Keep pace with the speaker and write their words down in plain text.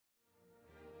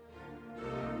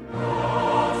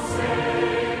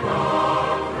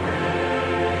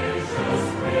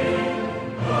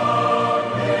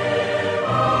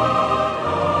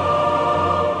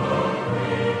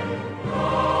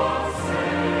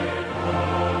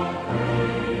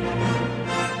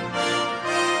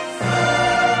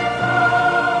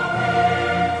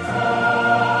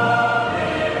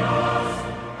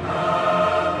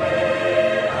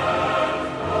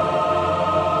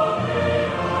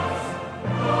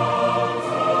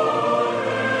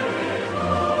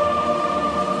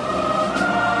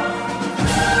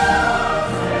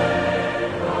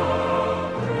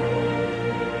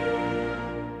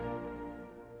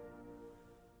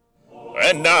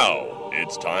now,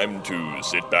 it's time to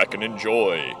sit back and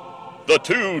enjoy the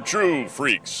Two True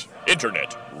Freaks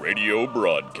Internet Radio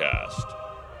Broadcast.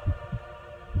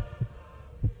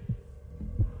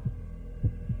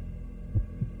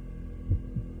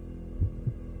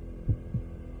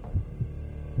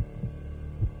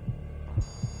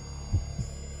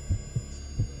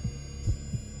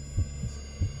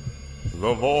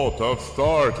 The Vault of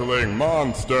Startling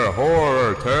Monster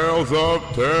Horror Tales of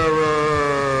Terror!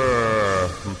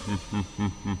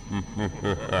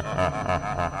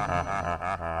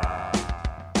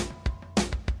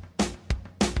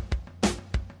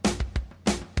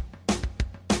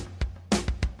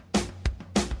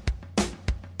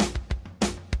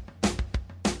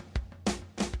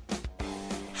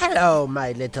 Hello,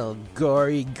 my little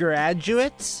gory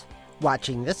graduates.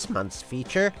 Watching this month's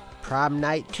feature, Prom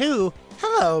Night 2,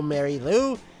 Hello, Mary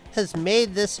Lou, has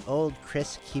made this old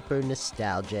Chris Keeper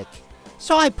nostalgic.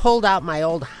 So I pulled out my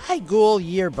old high school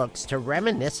yearbooks to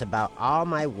reminisce about all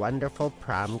my wonderful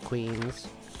prom queens.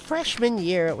 Freshman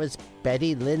year, it was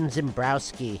Betty Lynn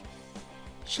Zimbrowski.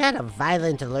 She had a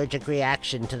violent allergic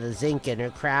reaction to the zinc in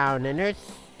her crown, and her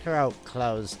throat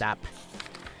closed up.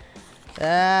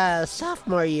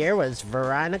 Sophomore year was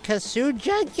Veronica Sue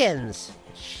Jenkins.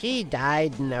 She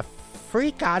died in a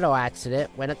freak auto accident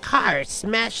when a car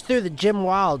smashed through the gym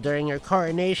wall during her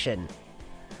coronation.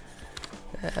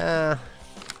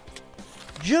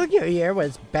 Junior year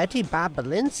was Betty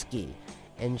Bobolinsky,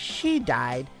 and she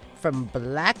died from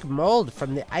black mold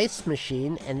from the ice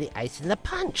machine and the ice in the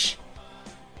punch.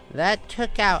 That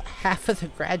took out half of the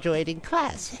graduating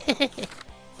class.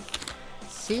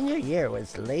 Senior year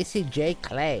was Lacey J.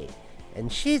 Clay,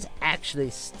 and she's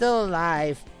actually still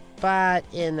alive, but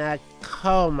in a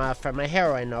coma from a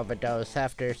heroin overdose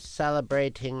after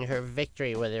celebrating her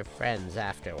victory with her friends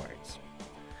afterwards.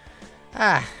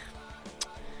 I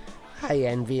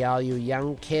envy all you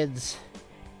young kids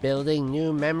building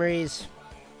new memories.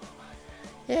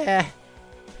 Yeah,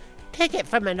 take it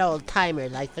from an old timer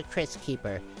like the Chris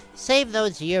Keeper. Save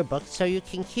those yearbooks so you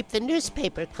can keep the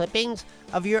newspaper clippings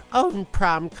of your own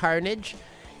prom carnage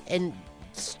and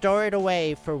store it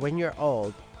away for when you're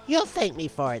old. You'll thank me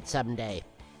for it someday.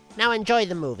 Now enjoy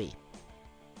the movie.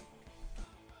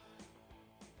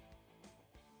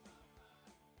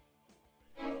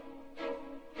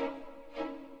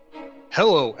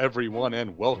 Hello, everyone,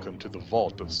 and welcome to the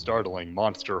Vault of Startling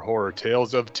Monster Horror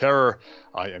Tales of Terror.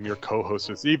 I am your co-host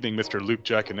this evening, Mr. Luke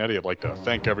Giaconetti. I'd like to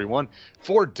thank everyone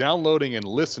for downloading and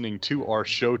listening to our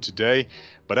show today.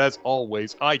 But as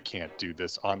always, I can't do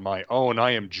this on my own.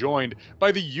 I am joined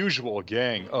by the usual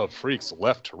gang of freaks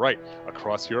left to right.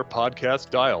 Across your podcast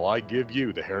dial, I give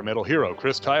you the hair metal hero,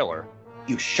 Chris Tyler.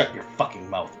 You shut your fucking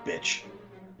mouth, bitch.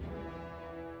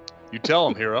 You tell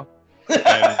him, hero.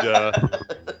 And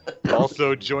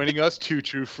also joining us, Two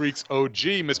True Freaks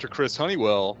OG, Mr. Chris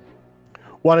Honeywell.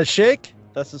 Want a shake?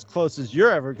 That's as close as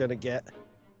you're ever gonna get.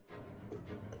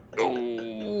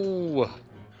 Oh.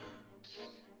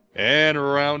 And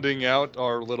rounding out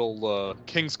our little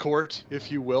King's Court,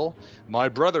 if you will, my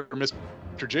brother, Mr.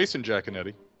 Jason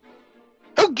Giaconetti.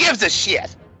 Who gives a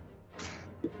shit?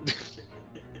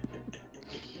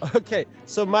 Okay,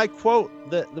 so my quote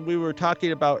that we were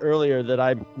talking about earlier that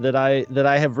I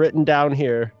have written down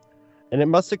here, and it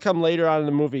must have come later on in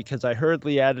the movie because I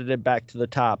hurriedly added it back to the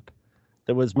top.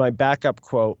 That was my backup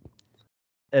quote.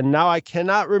 And now I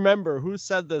cannot remember who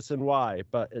said this and why,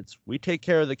 but it's "We take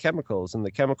care of the chemicals and the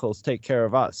chemicals take care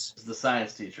of us." It's the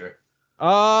science teacher.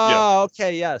 Oh, Yeah.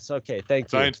 Okay, yes, okay,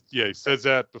 thank you. Yeah, he says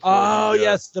that before. Oh,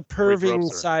 yes, the ropes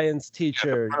perving her. science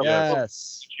teacher. Yeah,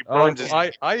 Yes. Oh,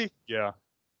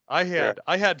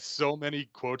 I had so many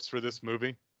quotes for this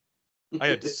movie. I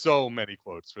had so many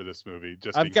quotes for this movie.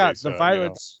 Just I've in got case,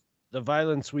 the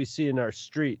violence we see in our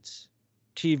streets,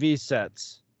 TV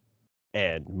sets,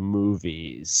 and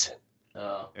movies.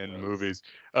 Movies.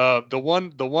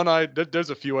 There's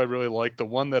a few I really like. The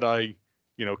one that I,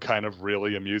 kind of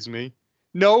really amused me.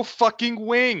 No fucking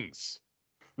wings.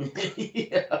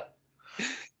 Yeah.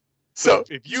 So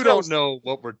if you don't know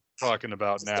what we're talking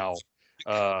about now,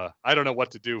 I don't know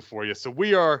what to do for you. So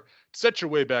we are set your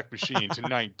way back machine to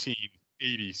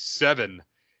 1987.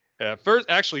 First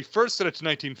set it to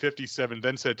 1957,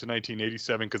 then set it to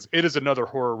 1987 because it is another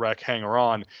horror rack hanger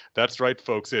on. That's right,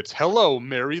 folks. It's Hello,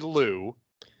 Mary Lou,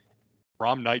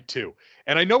 Prom Night 2.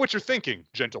 And I know what you're thinking,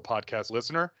 gentle podcast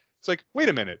listener. It's like, wait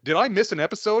a minute. Did I miss an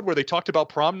episode where they talked about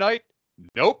Prom Night?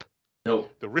 Nope. Why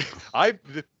I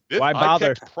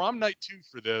bother? picked Prom Night 2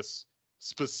 for this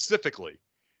specifically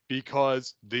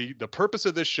because the purpose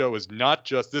of this show is not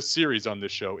just this series on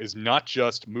this show is not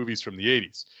just movies from the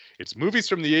 80s. It's movies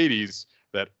from the 80s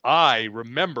that I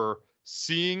remember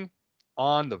seeing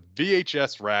on the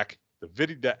VHS rack, the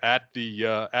video at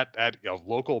a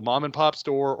local mom and pop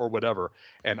store or whatever,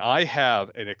 and I have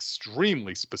an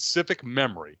extremely specific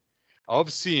memory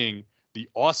of seeing the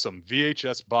awesome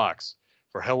VHS box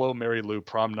for Hello Mary Lou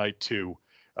Prom Night 2,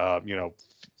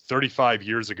 35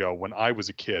 years ago when I was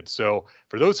a kid. So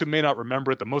for those who may not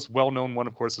remember it, the most well-known one,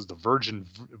 of course, is the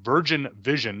Virgin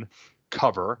Vision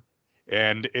cover.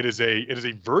 And it is a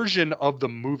version of the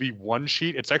movie one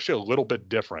sheet. It's actually a little bit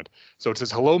different. So it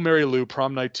says Hello Mary Lou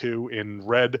Prom Night 2 in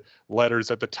red letters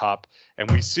at the top.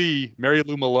 And we see Mary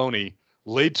Lou Maloney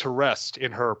laid to rest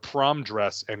in her prom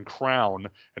dress and crown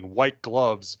and white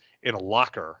gloves in a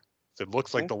locker. So it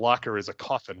looks like the locker is a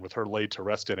coffin with her laid to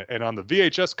rest in it. And on the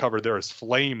VHS cover, there is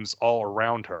flames all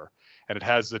around her. And it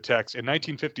has the text, in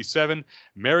 1957,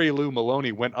 Mary Lou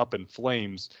Maloney went up in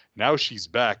flames. Now she's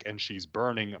back and she's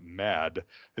burning mad.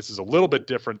 This is a little bit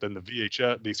different than the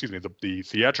the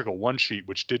theatrical one sheet,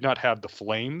 which did not have the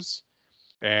flames.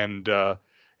 And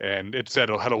it said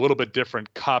it had a little bit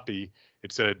different copy.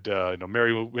 It said,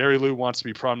 Mary Lou wants to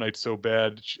be prom night so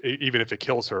bad, even if it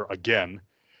kills her again.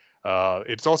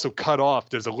 It's also cut off.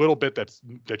 There's a little bit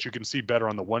that you can see better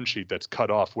on the one sheet that's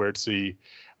cut off, where it's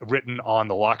written on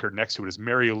the locker next to it is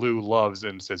Mary Lou loves,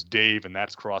 and it says Dave, and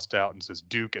that's crossed out, and it says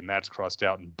Duke, and that's crossed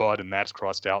out, and Bud, and that's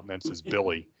crossed out, and then it says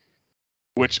Billy.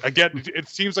 Which again, it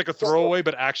seems like a throwaway,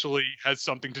 but actually has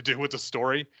something to do with the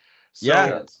story. So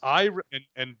Yeah.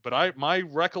 my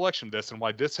recollection of this and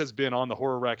why this has been on the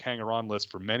Horror Rack Hanger-On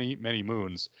list for many, many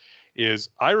moons is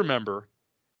I remember,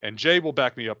 and Jay will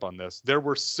back me up on this, there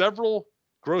were several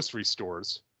grocery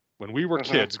stores when we were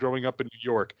kids growing up in New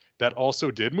York that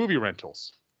also did movie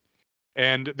rentals.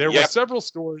 And there were several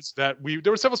stores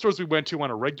we went to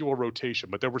on a regular rotation,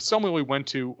 but there were some we went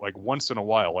to like once in a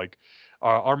while. Like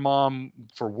our mom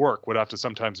for work would have to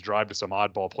sometimes drive to some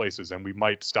oddball places, and we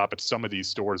might stop at some of these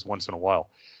stores once in a while.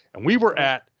 And we were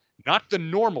at not the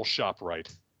normal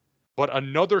ShopRite, but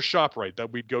another ShopRite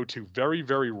that we'd go to very,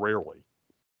 very rarely.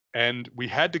 And we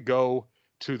had to go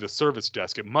to the service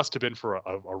desk. It must have been for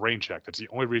a rain check. That's the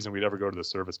only reason we'd ever go to the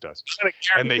service desk.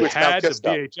 And they had the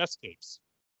VHS tapes.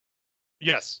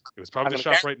 Yes, it was probably the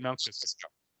ShopRite in Mount Kisco.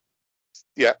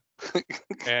 Yeah.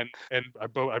 and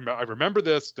I remember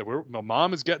this, that my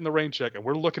mom is getting the rain check, and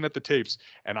we're looking at the tapes,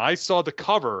 and I saw the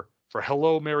cover for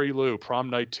Hello Mary Lou Prom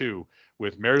Night 2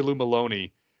 with Mary Lou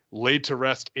Maloney laid to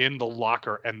rest in the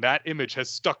locker, and that image has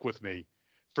stuck with me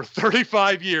for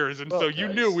 35 years, and so you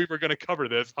knew we were going to cover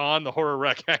this on the Horror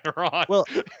Rack Hanger-On. Well,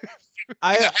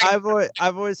 I've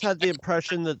always had the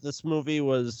impression that this movie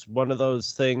was one of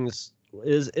those things.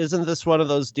 Isn't this one of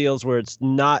those deals where it's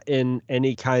not in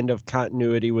any kind of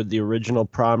continuity with the original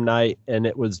Prom Night, and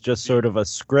it was just sort of a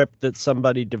script that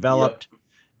somebody developed,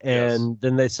 and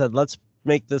then they said, let's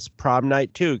make this Prom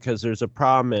Night too because there's a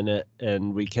prom in it,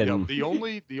 and we can. The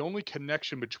only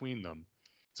connection between them.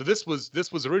 So this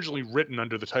was originally written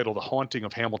under the title The Haunting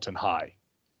of Hamilton High,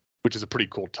 which is a pretty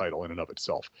cool title in and of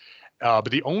itself. But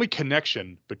the only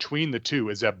connection between the two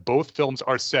is that both films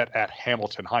are set at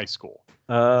Hamilton High School.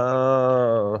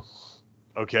 Oh.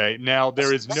 Okay. Now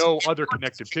there is no other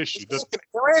connective tissue.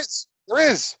 There is.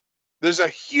 There's a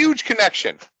huge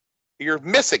connection. You're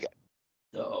missing it.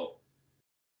 No.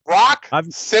 Brock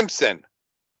Simpson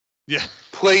Yeah.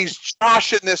 plays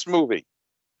Josh in this movie.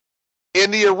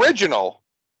 In the original,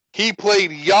 he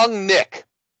played young Nick.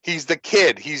 He's the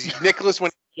kid. He's Nicholas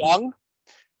when he's young.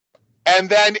 And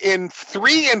then in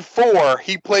 3 and 4,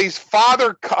 he plays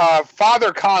Father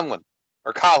Conlon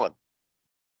or Colin.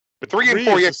 But 3 and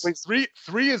 4, yes,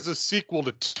 three is a sequel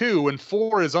to 2, and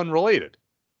 4 is unrelated.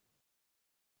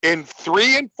 In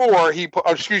 3 and 4,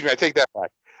 excuse me, I take that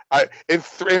back. In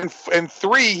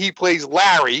 3, he plays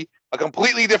Larry, a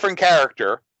completely different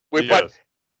character. But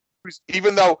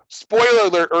even though, spoiler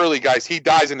alert early, guys, he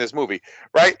dies in this movie,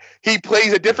 right? He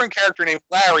plays a different character named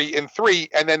Larry in 3,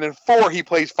 and then in 4, he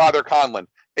plays Father Conlon.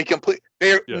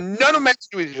 None of them to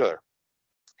do with each other.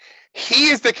 He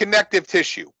is the connective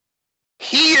tissue.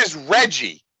 He is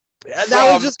Reggie.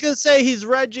 I was just going to say he's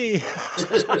Reggie.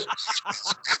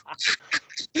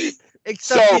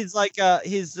 Except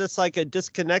he's just like a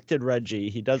disconnected Reggie.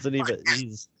 He doesn't even,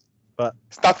 it's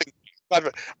nothing.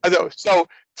 So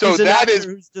he's an that actor is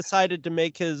who's decided to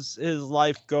make his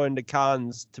life go into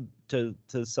cons to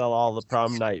sell all the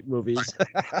Prom Night movies.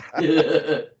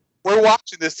 We're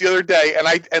watching this the other day,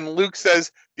 and Luke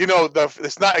says,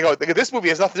 it's not. I go, this movie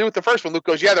has nothing to do with the first one. Luke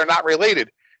goes, yeah, they're not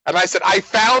related. And I said, I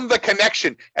found the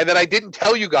connection, and then I didn't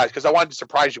tell you guys because I wanted to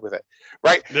surprise you with it,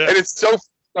 right? Yeah. And it's so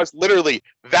literally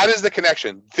that is the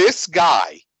connection. This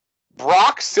guy,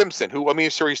 Brock Simpson, who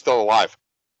sure he's still alive.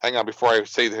 hang on before I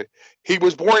say that. He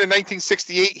was born in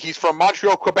 1968. He's from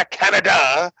Montreal, Quebec,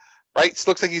 Canada. Right?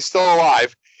 So looks like he's still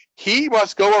alive. He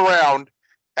must go around,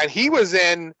 and he was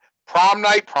in Prom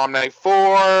Night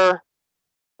 4.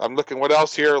 I'm looking what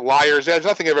else here. Liar's Edge.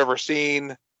 Nothing I've ever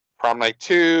seen. Prom Night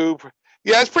 2.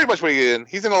 Yeah, that's pretty much what he's in.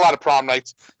 He's in a lot of prom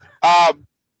nights.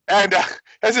 And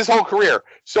that's his whole career.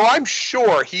 So I'm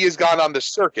sure he has gone on the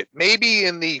circuit, maybe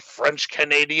in the French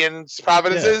Canadian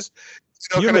provinces.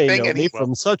 Yeah. You may know me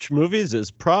from such movies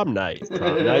as Prom Night,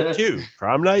 Prom Night 2,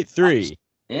 Prom Night 3.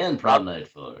 And Prom Night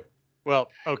 4. Well,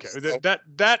 okay.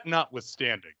 That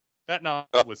notwithstanding,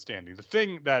 the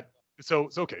thing that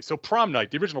so Prom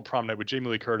Night, the original Prom Night with Jamie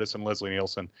Lee Curtis and Leslie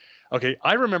Nielsen. Okay,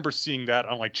 I remember seeing that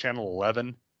on like Channel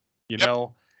 11. You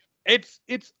know, it's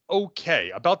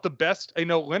okay. About the best. I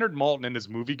know Leonard Maltin in his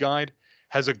movie guide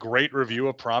has a great review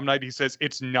of Prom Night. He says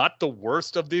it's not the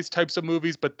worst of these types of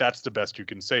movies, but that's the best you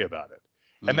can say about it.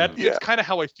 And it's kind of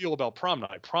how I feel about Prom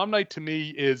Night. Prom Night to me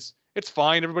it's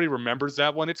fine. Everybody remembers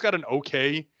that one. It's got an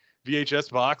okay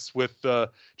VHS box with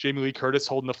Jamie Lee Curtis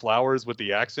holding the flowers with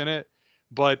the axe in it.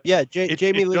 But yeah,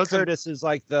 Jamie Lee Curtis is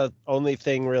like the only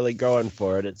thing really going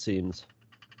for it seems.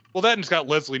 Well, that and it's got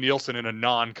Leslie Nielsen in a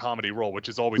non-comedy role, which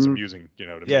is always amusing,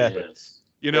 to me.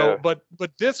 Yeah. But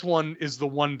this one is the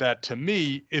one that to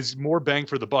me is more bang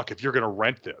for the buck if you're going to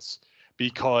rent this,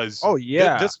 because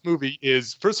this movie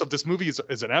is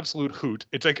is an absolute hoot.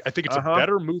 It's like I think it's a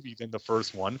better movie than the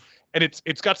first one, and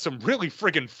it's got some really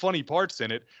friggin' funny parts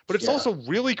in it, but it's also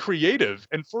really creative,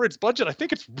 and for its budget, I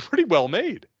think it's pretty well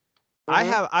made.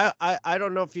 I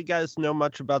don't know if you guys know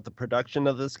much about the production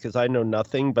of this because I know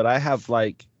nothing, but I have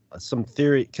like some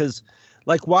theory because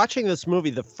like watching this movie,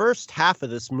 the first half of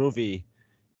this movie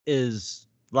is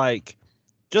like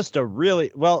just a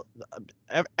really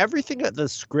everything. The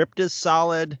script is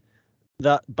solid,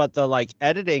 but the like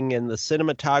editing and the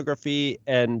cinematography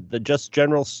and the just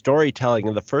general storytelling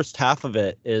in the first half of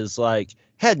it is like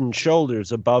head and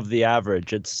shoulders above the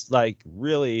average. It's like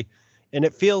really, and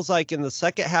it feels like in the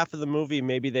second half of the movie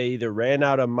maybe they either ran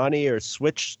out of money or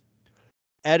switched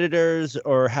editors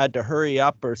or had to hurry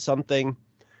up or something.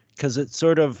 Because it's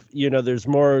sort of, there's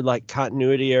more like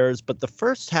continuity errors. But the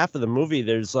first half of the movie,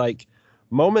 there's like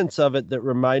moments of it that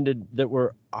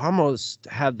were almost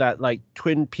had that like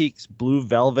Twin Peaks Blue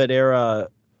Velvet era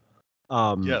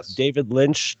David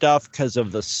Lynch stuff because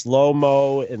of the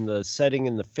slow-mo and the setting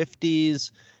in the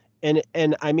 50s.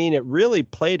 And I mean, it really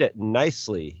played it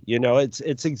nicely.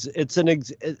 It's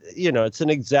an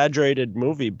exaggerated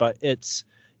movie, but it's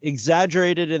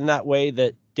exaggerated in that way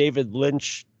that David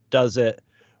Lynch does it,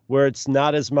 where it's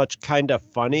not as much kind of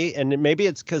funny, and maybe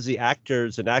it's because the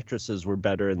actors and actresses were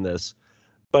better in this,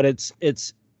 but it's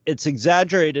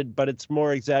exaggerated, but it's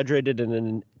more exaggerated in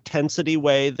an intensity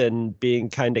way than being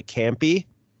kind of campy.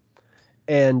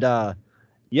 And the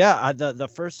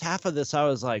first half of this, I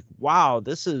was like, wow,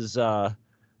 this is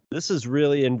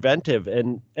really inventive,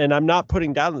 and I'm not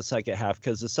putting down the second half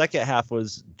because the second half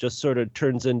was just sort of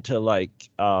turns into like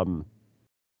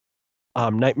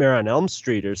Nightmare on Elm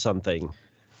Street or something.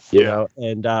 You know,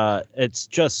 and it's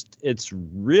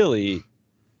really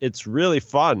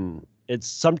fun.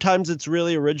 Sometimes it's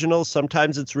really original,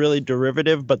 sometimes it's really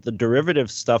derivative, but the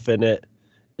derivative stuff in it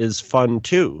is fun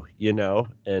too,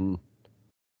 and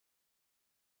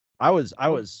I was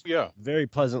very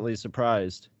pleasantly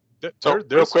surprised.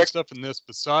 There's some stuff in this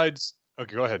besides.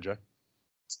 Okay, go ahead, Jay.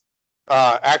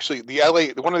 Actually,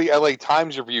 one of the LA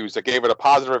Times reviews that gave it a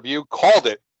positive review called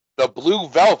it the Blue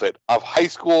Velvet of high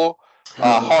school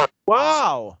horror.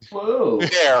 Wow! Whoa!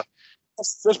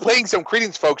 Just playing some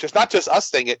credence, folks. It's not just us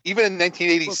saying it. Even in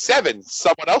 1987,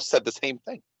 someone else said the same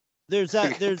thing. There's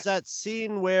that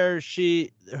scene where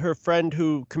her friend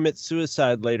who commits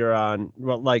suicide later on,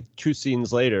 well, like 2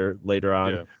 scenes later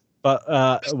on,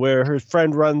 but where her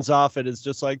friend runs off and is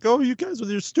just like, "Oh, you guys with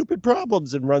your stupid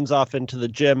problems," and runs off into the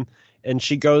gym. And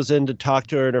she goes in to talk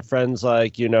to her, and her friend's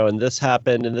like, and this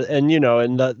happened,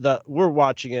 and we're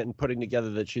watching it and putting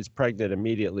together that she's pregnant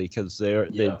immediately because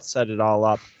they set it all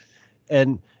up,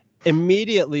 and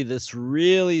immediately this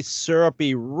really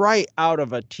syrupy, right out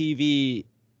of a TV,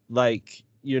 like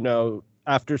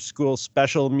after school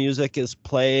special music is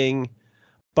playing,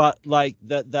 but like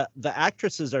the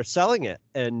actresses are selling it,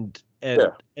 and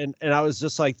I was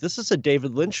just like, this is a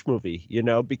David Lynch movie,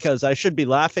 because I should be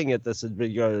laughing at this and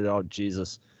be going, oh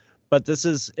Jesus, but this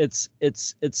is it's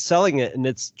selling it, and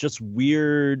it's just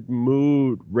weird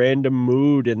random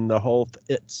mood, and the whole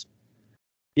it's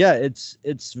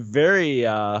very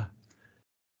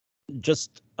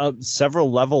just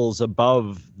several levels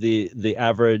above the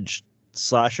average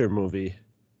slasher movie.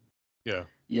 Yeah.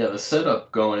 Yeah, the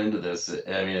setup going into this,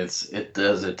 I mean,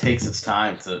 it takes its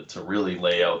time to really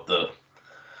lay out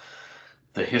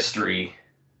the history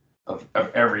of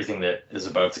everything that is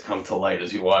about to come to light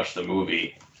as you watch the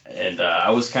movie. And I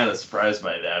was kind of surprised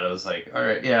by that. I was like, all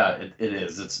right, yeah, it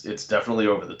is. It's definitely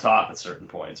over the top at certain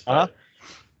points. But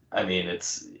I mean,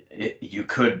 you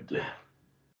could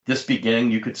this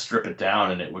beginning, you could strip it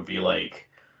down and it would be like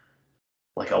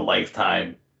a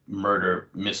Lifetime murder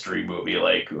mystery movie.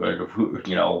 Like, who,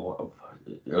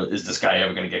 is this guy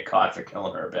ever going to get caught for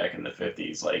killing her back in the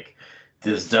 50s? Like,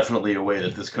 there's definitely a way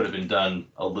that this could have been done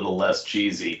a little less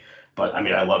cheesy. But I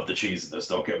mean, I love the cheese of this.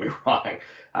 Don't get me wrong.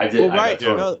 I did. Well, right.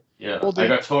 I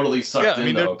got totally sucked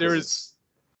in. There's.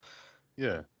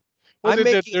 Yeah. Well,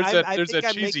 there's a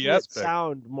cheesy aspect. It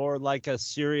sound more like a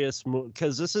serious movie,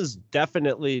 because this is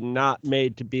definitely not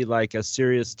made to be like a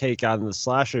serious take on the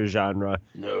slasher genre.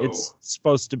 No. It's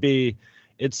supposed to be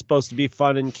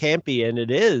fun and campy, and it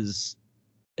is.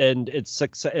 And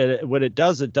when it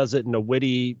does it in a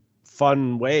witty,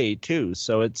 fun way too.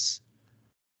 So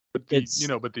but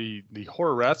the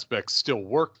horror aspects still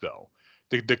work though.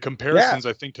 The comparisons,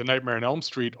 I think, to Nightmare on Elm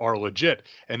Street are legit,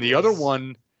 and the other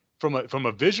one. From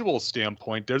a visual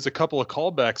standpoint, there's a couple of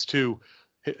callbacks to.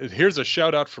 Here's a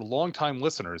shout out for longtime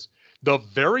listeners. The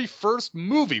very first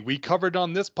movie we covered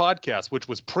on this podcast, which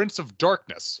was Prince of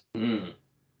Darkness.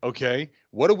 Okay,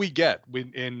 what do we get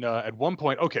at one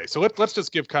point? Okay, so let's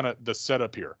just give kind of the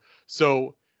setup here.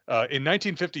 So in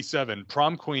 1957,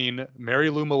 prom queen Mary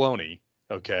Lou Maloney.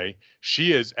 Okay,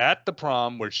 she is at the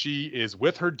prom where she is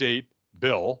with her date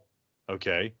Bill.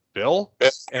 Okay. Bill,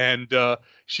 and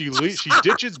she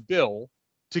ditches Bill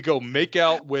to go make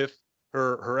out with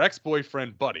her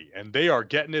ex-boyfriend Buddy, and they are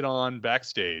getting it on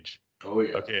backstage. Oh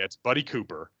yeah. Okay, it's Buddy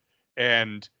Cooper,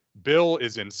 and Bill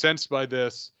is incensed by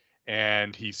this,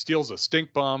 and he steals a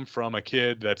stink bomb from a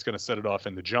kid that's going to set it off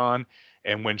into John.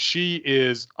 And when she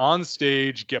is on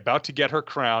stage, about to get her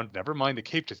crown, never mind the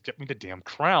cape, just get me the damn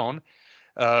crown.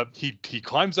 He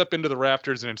climbs up into the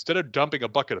rafters, and instead of dumping a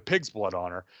bucket of pig's blood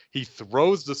on her, he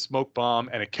throws the smoke bomb,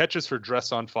 and it catches her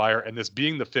dress on fire. And this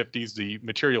being the 50s, the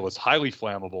material is highly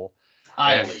flammable.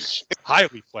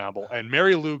 Highly flammable. And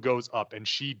Mary Lou goes up, and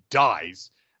she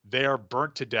dies there,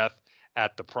 burnt to death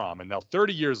at the prom. And now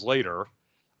 30 years later,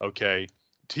 okay,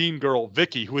 teen girl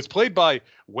Vicky, who is played by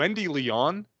Wendy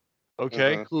Leon,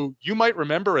 okay, who you might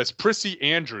remember as Prissy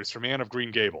Andrews from Anne of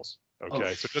Green Gables.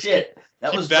 Okay, so just shit.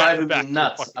 That was driving me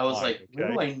nuts. I was like, where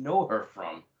do I know her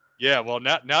from? Yeah, well,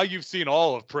 now you've seen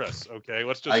all of Priss. Okay,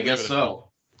 let's just. I guess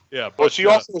so. Yeah, but well, she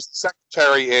also was the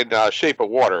secretary in Shape of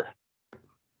Water.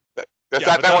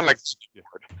 That one, like,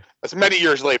 that's many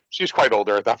years later. She's quite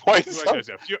older at that point. So.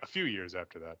 A few years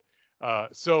after that.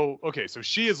 So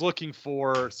she is looking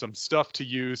for some stuff to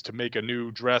use to make a new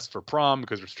dress for prom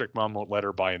because her strict mom won't let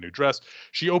her buy a new dress.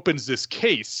 She opens this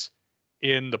case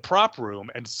in the prop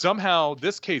room, and somehow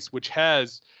this case, which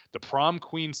has the prom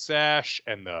queen sash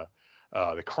and the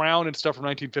crown and stuff from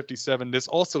 1957, this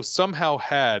also somehow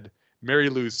had Mary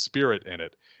Lou's spirit in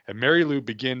it, and Mary Lou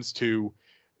begins to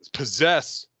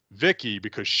possess Vicky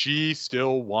because she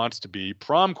still wants to be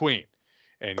prom queen.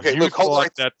 And you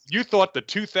thought the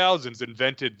 2000s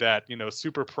invented that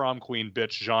super prom queen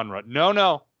bitch genre.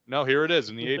 No, here it is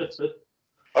in the 80s.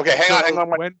 Okay, hang on.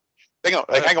 Hang on.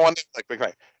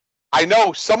 Like, I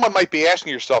know someone might be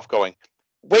asking yourself going,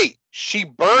 wait, she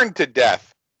burned to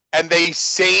death and they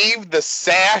saved the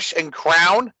sash and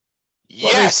crown?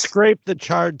 Yes. Well, they scraped the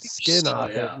charred skin off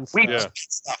it.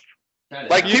 And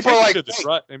like, people are like, you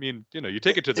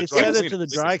take it to the dry cleaners. They sent it to the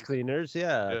dry cleaners.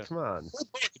 Yeah, come on.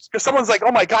 Because someone's like,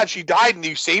 oh my God, she died and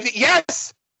you saved it?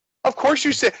 Yes. Of course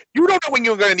you said. You don't know when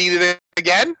you're going to need it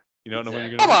again. You don't know when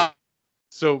you're going to need it.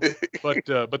 So,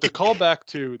 but the callback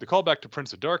to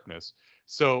Prince of Darkness.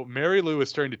 So Mary Lou is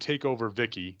starting to take over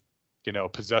Vicky,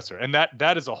 possess her, and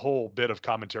that is a whole bit of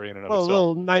commentary in and of itself. A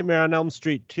little Nightmare on Elm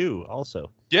Street too,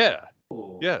 also. Yeah,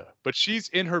 yeah. But she's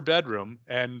in her bedroom,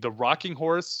 and the rocking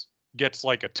horse gets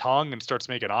like a tongue and starts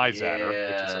making eyes at her,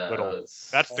 which is a little.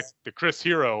 That's the Chris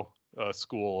Hero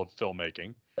school of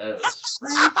filmmaking. That's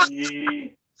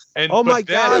creepy. And oh my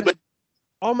God!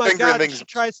 Oh my God! She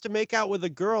tries to make out with a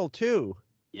girl too.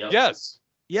 Yep. Yes.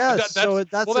 Yes.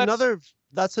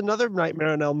 That's another Nightmare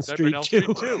on Elm Street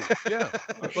too. Yeah.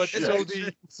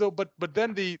 But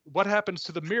then what happens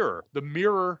to the mirror? The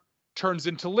mirror turns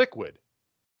into liquid,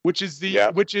 which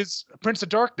is Prince of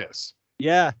Darkness.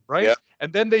 Yeah. Right? Yeah.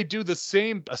 And then they do a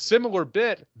similar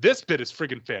bit. This bit is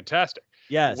friggin' fantastic.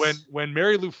 Yes. When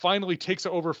Mary Lou finally takes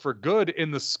it over for good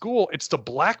in the school, it's the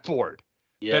blackboard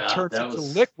that turns into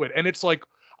liquid. And it's like,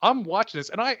 I'm watching this,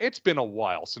 and it's been a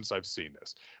while since I've seen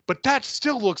this, but that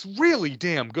still looks really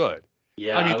damn good.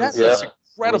 Yeah, I mean, that looks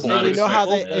incredible. And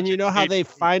you know how they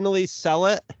finally sell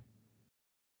it.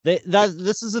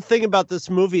 This is the thing about this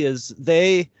movie is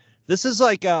this is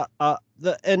like and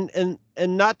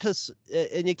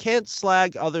you can't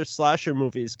slag other slasher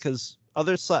movies because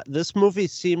this movie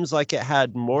seems like it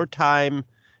had more time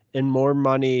and more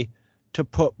money to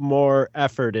put more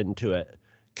effort into it.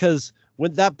 Because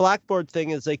with that Blackboard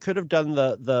thing is they could have done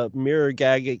the mirror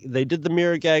gag. They did the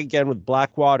mirror gag again with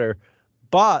Blackwater,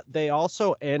 but they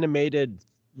also animated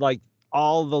like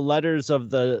all the letters of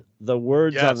the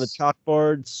words on the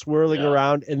chalkboard swirling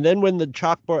around. And then when the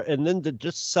chalkboard, and then to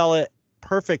just sell it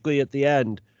perfectly at the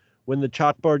end, when the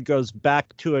chalkboard goes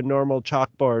back to a normal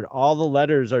chalkboard, all the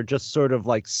letters are just sort of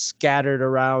like scattered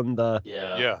around the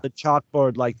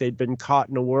chalkboard like they'd been caught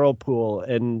in a whirlpool.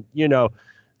 And, you know,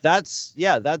 that's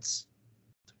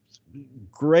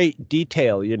great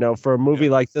detail, you know, for a movie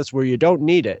like this where you don't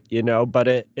need it, you know, but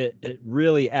it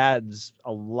really adds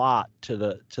a lot to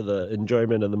the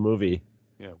enjoyment of the movie.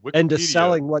 Yeah, and to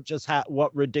selling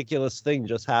what ridiculous thing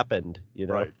just happened, you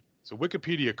know. Right. So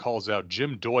Wikipedia calls out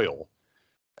Jim Doyle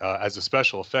as a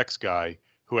special effects guy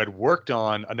who had worked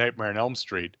on A Nightmare on Elm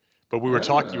Street, but you were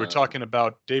talking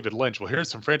about David Lynch. Well, here's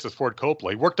some Francis Ford Coppola.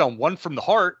 He worked on One from the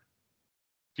Heart.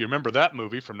 If you remember that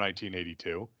movie from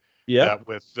 1982. Yeah.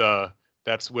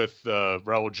 That's with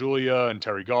Raul Julia and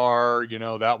Terry Garr, you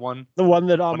know, that one. The one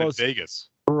that almost Vegas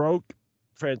broke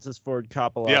Francis Ford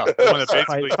Coppola. Yeah. The one that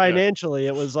basically, financially,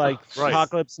 it was like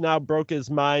Apocalypse Now broke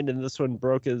his mind and this one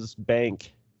broke his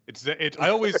bank.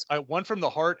 One from the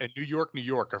Heart and New York, New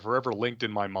York are forever linked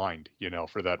in my mind, you know,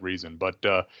 for that reason. But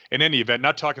in any event,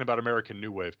 not talking about American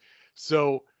New Wave.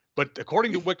 So, but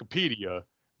according to Wikipedia,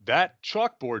 that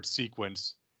chalkboard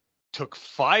sequence took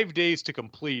 5 days to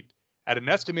complete at an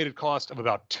estimated cost of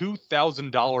about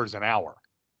 $2,000 an hour.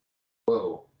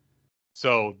 Whoa.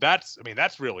 So that's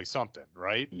really something,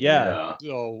 right? Yeah.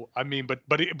 So I mean, but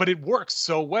it works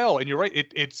so well, and you're right.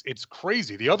 It's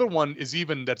crazy. The other one is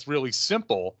that's really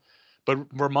simple, but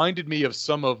reminded me of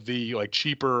some of the like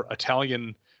cheaper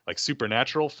Italian like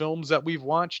supernatural films that we've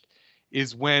watched.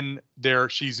 Is when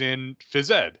she's in phys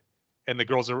ed, and the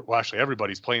girls are actually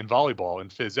everybody's playing volleyball in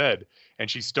phys ed, and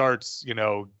she starts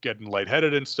getting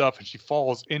lightheaded and stuff, and she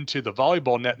falls into the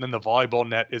volleyball net, and then the volleyball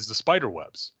net is the spider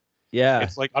webs. Yeah.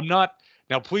 It's like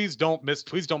please don't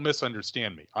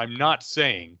misunderstand me. I'm not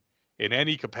saying in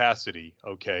any capacity,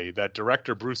 okay, that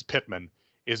director Bruce Pittman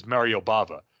is Mario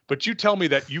Bava. But you tell me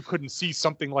that you couldn't see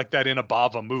something like that in a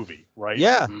Bava movie, right?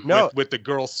 Yeah, no. With the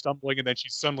girl stumbling and then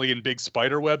she's suddenly in big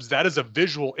spider webs. That is a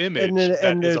visual image.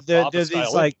 And there's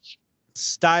these like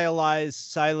stylized,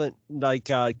 silent, like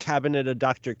Cabinet of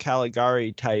Dr.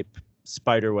 Caligari type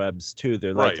spider webs too.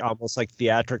 They're like almost like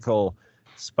theatrical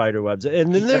spider webs.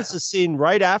 And then there's a scene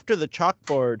right after the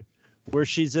chalkboard where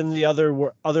she's in the other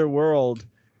world,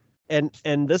 and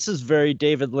this is very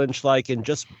David Lynch like, and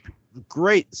just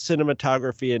great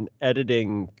cinematography and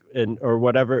editing and or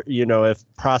whatever, you know, if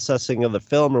processing of the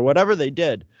film or whatever they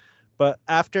did. But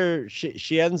after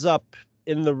she ends up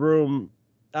in the room,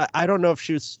 I don't know if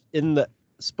she was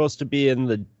supposed to be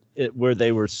in where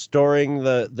they were storing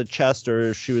the chest,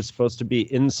 or she was supposed to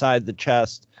be inside the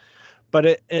chest. But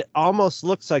it almost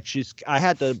looks like I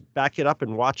had to back it up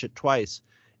and watch it twice.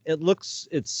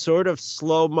 It's sort of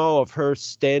slow-mo of her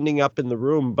standing up in the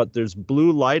room, but there's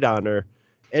blue light on her.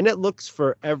 And it looks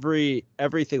for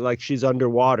everything like she's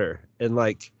underwater and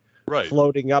like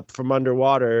floating up from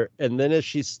underwater. And then as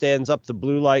she stands up, the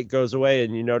blue light goes away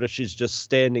and you notice she's just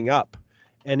standing up.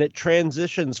 And it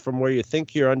transitions from where you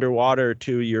think you're underwater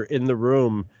to you're in the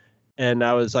room. And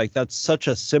I was like, that's such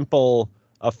a simple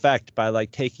effect by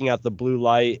like taking out the blue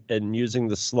light and using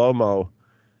the slow-mo.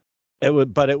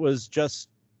 But it was just,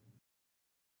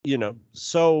 you know,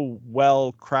 so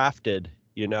well crafted,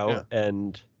 you know,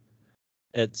 and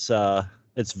it's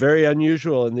very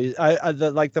unusual. And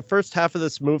the first half of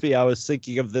this movie, I was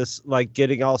thinking of this like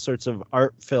getting all sorts of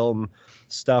art film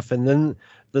stuff, and then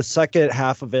the second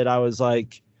half of it, I was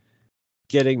like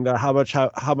getting how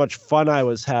much fun I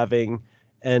was having,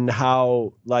 and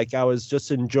how like I was just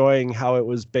enjoying how it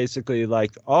was basically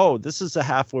like, oh, this is the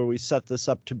half where we set this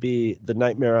up to be the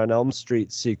Nightmare on Elm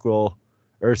Street sequel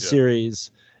or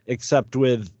series, except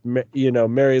with, you know,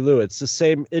 Mary Lou. It's the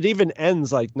same. It even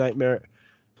ends like Nightmare,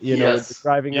 you know,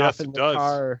 driving off in the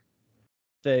car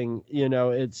thing, you know,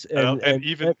 it's and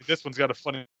even this one's got a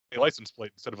funny license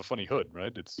plate instead of a funny hood,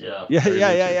 right? It's yeah.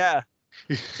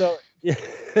 So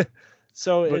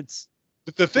so but it's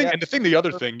the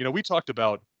other thing, you know, we talked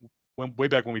about way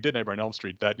back when we did Nightmare on Elm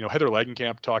Street, that, you know, Heather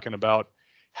Langenkamp talking about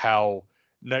how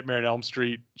Nightmare on Elm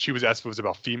Street, she was asked if it was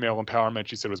about female empowerment.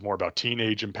 She said it was more about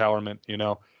teenage empowerment.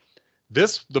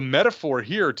 The metaphor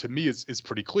here to me is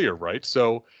pretty clear, right?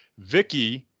 So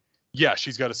Vicky, yeah,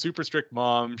 she's got a super strict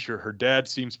mom. Sure, her dad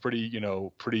seems pretty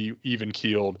even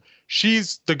keeled.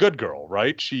 She's the good girl,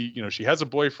 right? She has a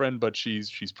boyfriend, but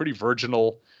she's pretty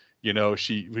virginal.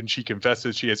 When she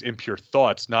confesses, she has impure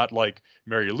thoughts, not like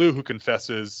Mary Lou, who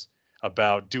confesses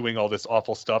about doing all this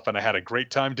awful stuff, and I had a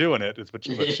great time doing it, is what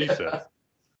she says.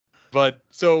 But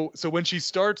so when she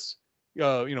starts,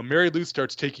 Mary Lou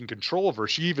starts taking control of her.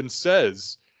 She even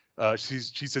says, she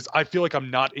says, I feel like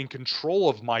I'm not in control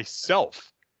of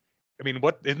myself. I mean,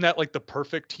 isn't that like the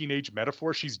perfect teenage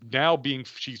metaphor? She's now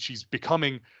she's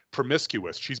becoming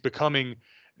promiscuous. She's becoming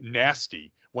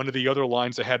nasty. One of the other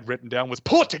lines I had written down was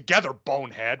 "Pull it together,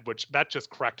 bonehead," which that just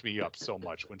cracked me up so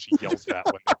much when she yells that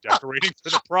when they're decorating for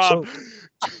the prom.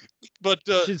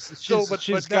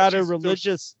 She's got a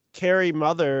religious Carrie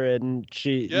mother, and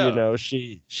she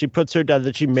puts her down,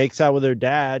 that she makes out with her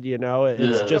dad.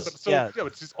 It's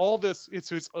just all this.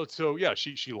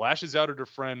 She lashes out at her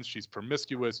friends. She's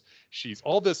promiscuous. She's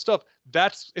all this stuff.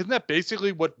 Isn't that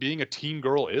basically what being a teen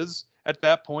girl is? At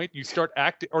that point, you start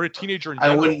acting, or a teenager in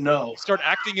general, I wouldn't know. Start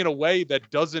acting in a way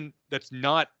that's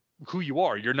not who you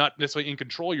are. You're not necessarily in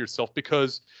control of yourself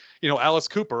because, Alice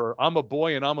Cooper, I'm a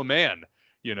boy and I'm a man.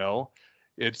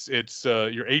 It's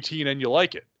you're 18 and you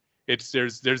like it.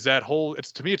 There's that whole.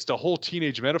 To me, it's the whole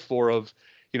teenage metaphor of,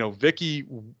 Vicky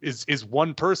is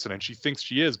one person and she thinks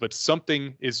she is, but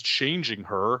something is changing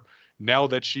her now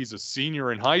that she's a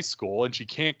senior in high school and she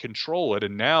can't control it,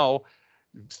 and now,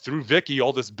 through Vicky,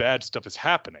 all this bad stuff is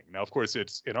happening. Now, of course,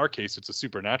 in our case, it's a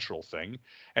supernatural thing,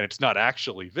 and it's not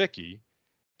actually Vicky,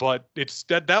 but it's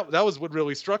that was what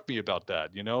really struck me about that.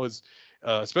 Is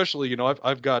especially,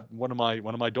 I've got one of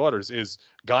my daughters is,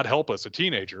 God help us, a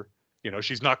teenager.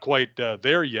 She's not quite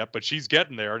there yet, but she's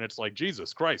getting there, and it's like,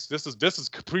 Jesus Christ, this is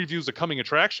previews of coming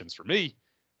attractions for me.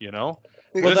 Well,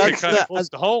 that's kind of close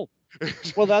to home.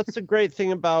 Well, that's the great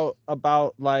thing about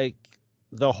like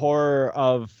the horror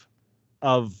of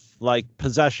like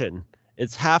possession.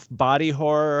 It's half body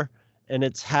horror, and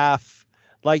it's half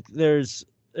like there's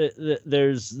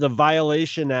the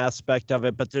violation aspect of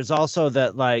it, but there's also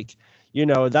that, like,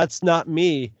 that's not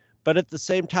me. But at the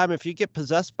same time, if you get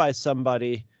possessed by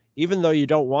somebody, even though you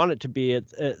don't want it to be,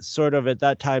 it sort of, at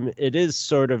that time, it is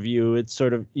sort of you. It's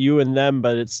sort of you and them,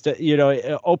 but it's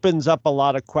it opens up a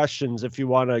lot of questions. If you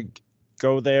want to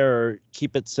go there or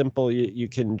keep it simple, you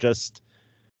can just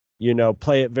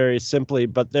play it very simply.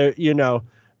 But there,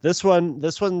 this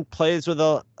one plays with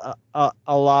a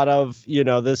lot of,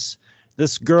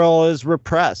 this girl is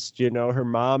repressed. Her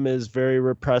mom is very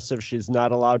repressive. She's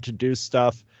not allowed to do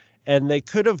stuff. And they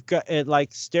could have got it,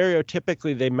 like,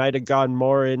 stereotypically, they might have gone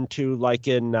more into like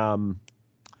in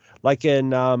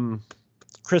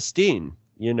Christine,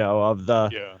 of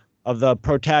the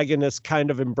protagonist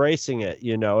kind of embracing it,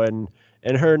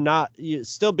 and her not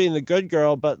still being the good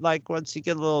girl, but like once you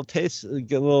get a little taste,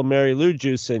 get a little Mary Lou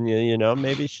juice in you,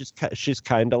 maybe she's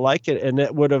kind of like it, and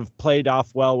it would have played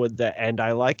off well with the "and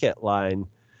I like it" line.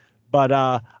 But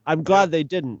I'm glad they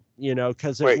didn't,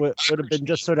 because it would have been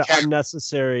just sort of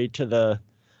unnecessary to the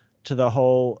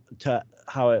whole, to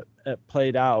how it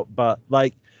played out. But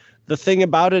like, the thing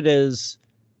about it is,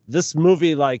 this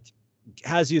movie like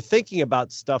has you thinking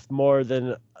about stuff more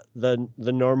than the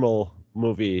normal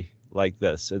movie like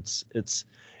this. It's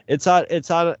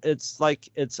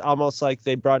almost like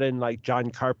they brought in like John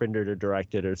Carpenter to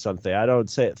direct it or something. I don't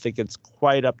think it's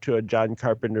quite up to a John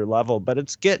Carpenter level, but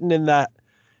it's getting in that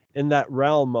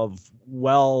realm of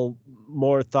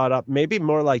more thought up, maybe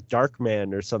more like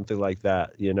Darkman or something like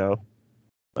that.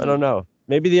 I don't know.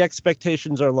 Maybe the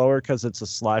expectations are lower because it's a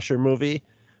slasher movie,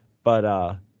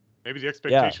 but maybe the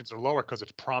expectations are lower because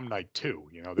it's Prom Night 2.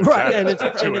 Right, and it's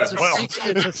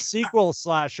a sequel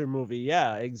slasher movie.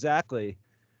 Yeah, exactly.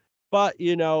 But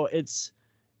it's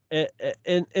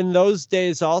in those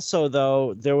days also,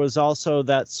 though, there was also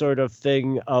that sort of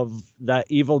thing of that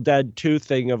Evil Dead 2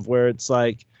 thing of where it's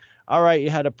like, all right, you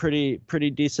had a pretty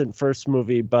decent first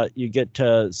movie, but you get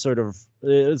to sort of,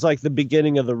 it's like the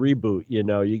beginning of the reboot.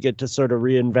 You get to sort of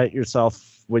reinvent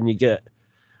yourself when you get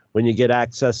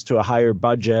access to a higher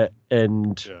budget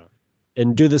and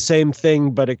do the same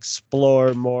thing, but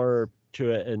explore more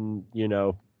to it and,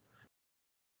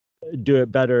 do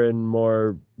it better and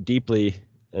more deeply.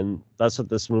 And that's what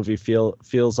this movie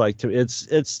feels like to me.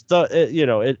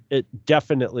 It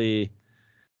definitely,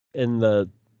 in the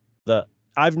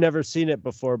I've never seen it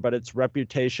before, but its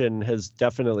reputation has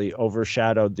definitely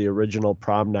overshadowed the original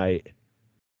Prom Night,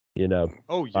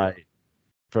 Oh yeah.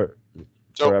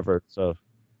 Forever. So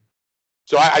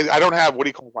So I don't have, what do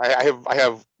you call it? I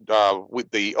have with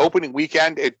the opening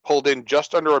weekend, it pulled in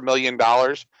just under $1 million,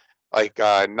 like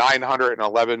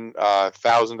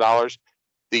 $911,000.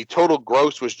 The total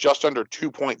gross was just under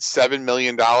 $2.7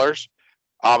 million.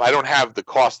 I don't have the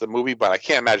cost of the movie, but I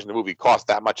can't imagine the movie cost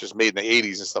that much. It's made in the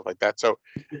 80s and stuff like that. So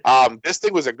this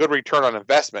thing was a good return on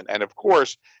investment. And of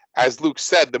course, as Luke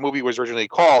said, the movie was originally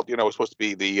called, it was supposed to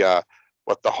be the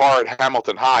Horror at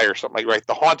Hamilton High or something, right?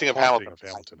 The Haunting of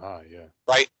Hamilton High, yeah.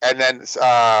 Right. And then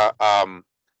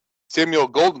Samuel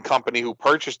Golden Company, who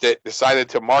purchased it, decided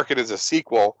to market as a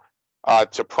sequel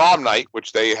to Prom Night,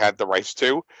 which they had the rights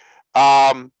to.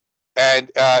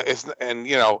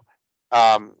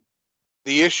 The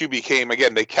issue became,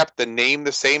 again, they kept the name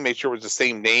the same, made sure it was the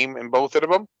same name in both of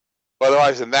them. But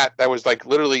otherwise than that, that was like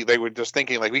literally they were just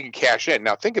thinking like we can cash in.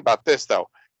 Now think about this though.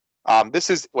 This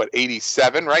is what,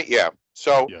 87, right? Yeah.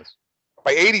 So yes.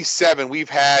 By 87, we've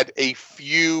had a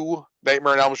few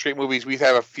Nightmare on Elm Street movies. We've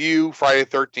had a few Friday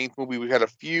the 13th movies. We've had a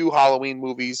few Halloween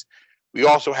movies. We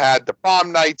also had the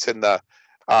Prom Nights and the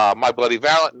My Bloody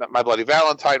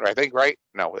Valentine, I think, right?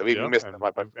 No, we missed them.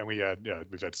 And we've had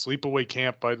Sleepaway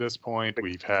Camp by this point.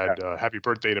 We've had Happy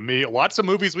Birthday to Me. Lots of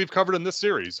movies we've covered in this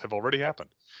series have already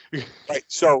happened. Right.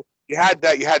 So you had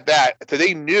that. So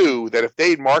they knew that if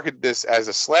they marketed this as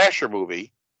a slasher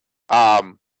movie,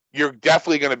 you're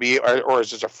definitely going to be, or as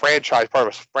just a franchise, part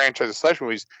of a franchise of slasher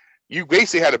movies, you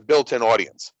basically had a built-in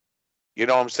audience. You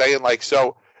know what I'm saying? Like,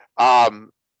 so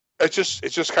it's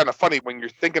just kind of funny when you're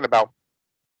thinking about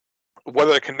what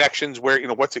are the connections, where,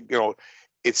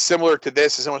 it's similar to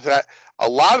this, it's similar to that. A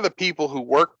lot of the people who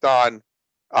worked on,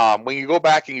 when you go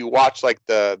back and you watch like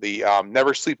the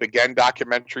Never Sleep Again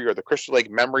documentary, or the Crystal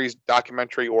Lake Memories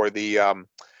documentary, or the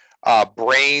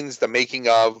Brains, the making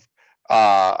of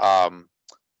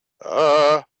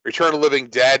Return of the Living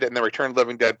Dead, and then Return of the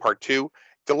Living Dead Part 2,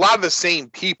 a lot of the same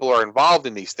people are involved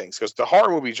in these things, because the horror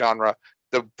movie genre,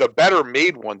 the better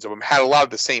made ones of them had a lot of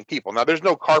the same people. Now there's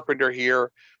no Carpenter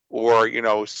here, or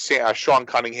Sean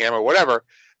Cunningham or whatever,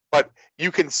 but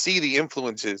you can see the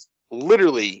influences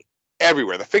literally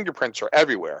everywhere. The fingerprints are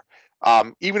everywhere.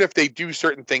 Even if they do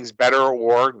certain things better,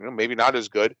 or maybe not as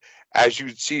good as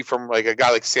you'd see from like a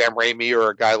guy like Sam Raimi, or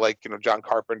a guy like John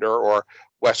Carpenter or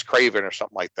Wes Craven or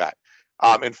something like that.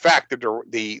 In fact,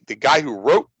 the guy who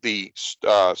wrote the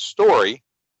story,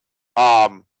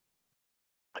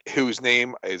 whose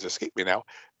name is escaping me now,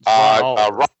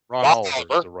 Ron Oliver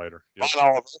is the writer. Yep.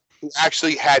 Ron Oliver, who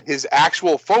actually had his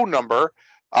actual phone number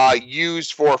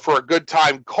used for a good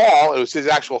time call. It was his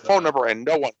actual phone number, and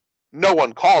no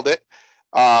one called it,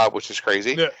 which is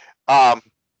crazy. Yeah.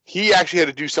 He actually had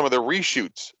to do some of the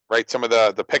reshoots, right? Some of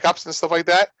the pickups and stuff like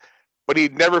that. But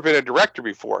he'd never been a director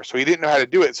before, so he didn't know how to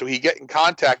do it. So he get in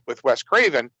contact with Wes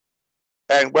Craven,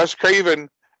 and Wes Craven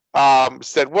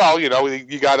said, well, you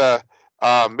got to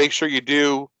make sure you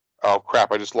do. Oh,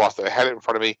 crap, I just lost it. I had it in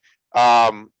front of me. I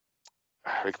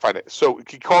can find it. So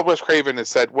he called Wes Craven and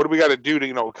said, what do we got to do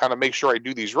to, kind of make sure I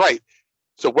do these right?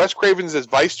 So Wes Craven's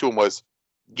advice to him was,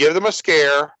 give them a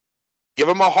scare, give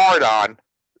them a hard-on,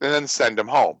 and then send them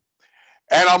home.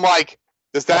 And I'm like,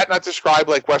 does that not describe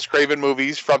like Wes Craven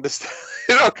movies from this,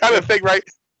 kind of thing, right?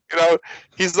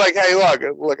 He's like, hey, look,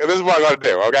 this is what I'm going to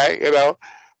do, okay?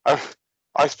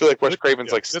 I feel like Wes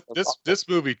Craven's like this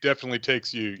movie definitely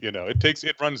takes you,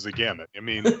 it runs the gamut. I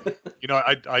mean,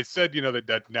 I said,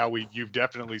 that now you've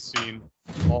definitely seen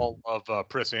all of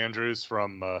Pris Andrews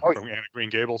from Anne of Green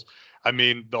Gables. I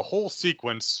mean, the whole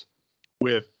sequence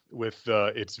with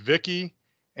it's Vicky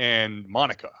and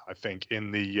Monica, I think,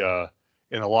 in the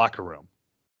locker room.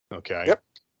 Okay. Yep.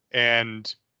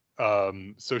 And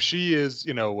so she is,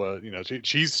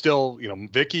 she's still,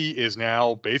 Vicky is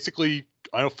now basically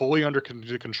fully under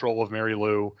control of Mary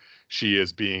Lou. She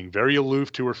is being very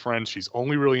aloof to her friends. She's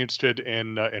only really interested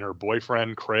in her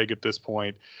boyfriend Craig at this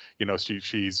point.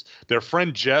 She's their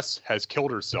friend Jess has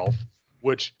killed herself,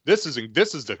 which this is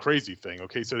the crazy thing.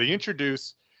 Okay, so they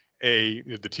introduce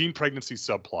the teen pregnancy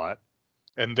subplot,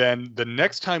 and then the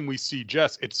next time we see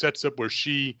Jess, it sets up where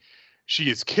she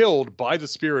is killed by the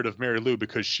spirit of Mary Lou,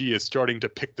 because she is starting to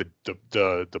pick the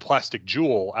plastic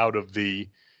jewel out of the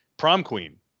prom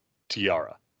queen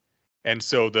tiara. And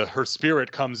so her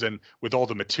spirit comes in with all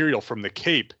the material from the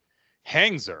cape,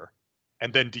 hangs her,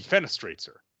 and then defenestrates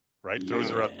her, right? Throws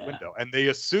her out the window. And they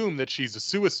assume that she's a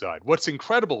suicide. What's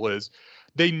incredible is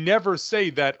they never say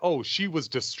that, she was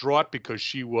distraught because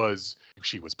she was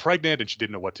pregnant and she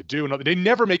didn't know what to do. And they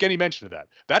never make any mention of that.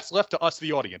 That's left to us,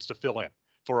 the audience, to fill in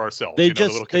for ourselves. They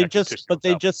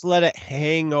just let it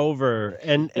hang over,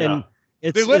 and they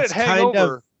let it hang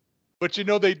over. But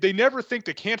they never think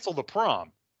to cancel the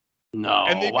prom. No,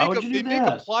 And they why make would you do make a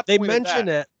that? plot They point of mention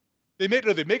that.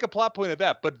 it. They make a plot point of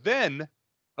that. But then,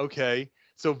 okay,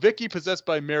 so Vicky, possessed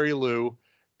by Mary Lou,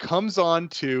 comes on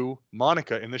to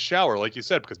Monica in the shower, like you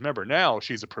said, because remember, now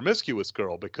she's a promiscuous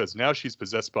girl because now she's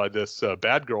possessed by this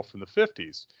bad girl from the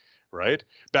 50s, right?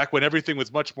 Back when everything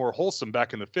was much more wholesome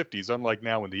back in the 50s, unlike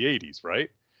now in the 80s,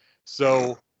 right?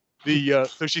 So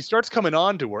so she starts coming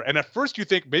on to her, and at first you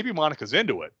think maybe Monica's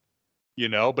into it, you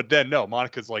know, but then no,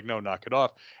 Monica's like, no, knock it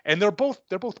off. And they're both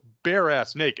bare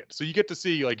ass naked. So you get to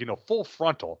see, like, you know, full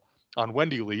frontal on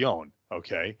Wendy Leon,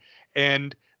 okay?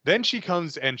 And then she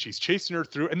comes and she's chasing her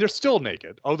through, and they're still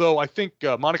naked. Although I think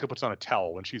Monica puts on a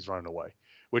towel when she's running away,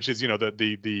 which is, you know,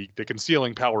 the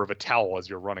concealing power of a towel as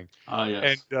you're running. Oh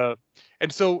yes.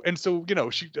 And so you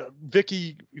know,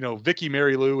 Vicky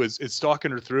Mary Lou is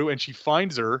stalking her through, and she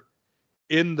finds her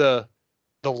in the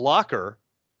locker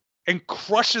and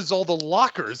crushes all the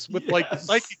lockers with like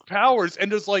psychic powers.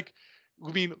 And there's like,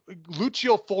 I mean,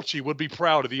 Lucio Fulci would be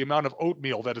proud of the amount of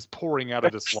oatmeal that is pouring out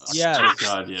of this locker. Yes. Oh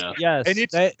God, yeah. Yes,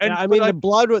 And I mean, the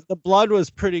blood was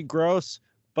pretty gross,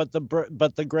 but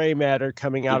the gray matter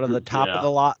coming out of the top of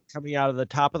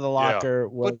the locker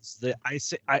was the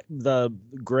icing, the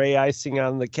gray icing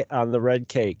on the red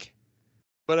cake.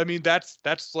 But I mean, that's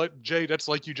like, Jay, that's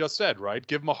like you just said, right?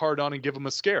 Give them a hard on and give them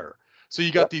a scare. So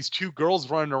you got these two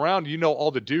girls running around. You know, all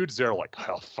the dudes there like,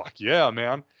 oh fuck yeah,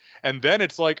 man. And then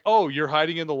it's like, oh, you're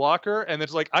hiding in the locker. And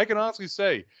it's like, I can honestly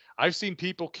say, I've seen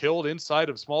people killed inside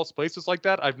of small spaces like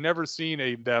that. I've never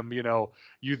seen them, you know,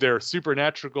 their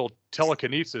supernatural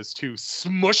telekinesis to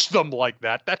smush them like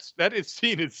that. That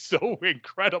scene is so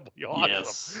incredibly awesome.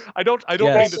 Yes. I don't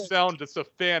mean to sound just a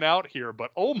fan out here, but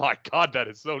oh my God, that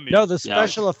is so neat. No,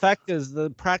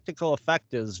 the practical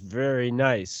effect is very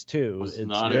nice too. It's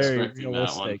not very expecting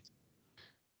realistic.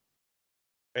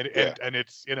 And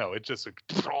it's, you know, it's just,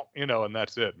 you know, and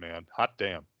that's it, man. Hot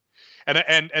damn.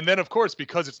 And then of course,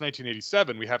 because it's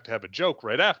 1987, we have to have a joke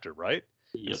right after, right?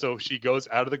 Yep. So she goes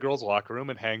out of the girls' locker room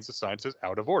and hangs a sign that says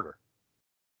 "out of order."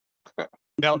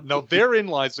 Now therein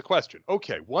lies the question.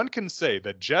 Okay, one can say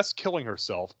that Jess killing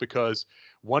herself because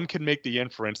one can make the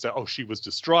inference that, oh, she was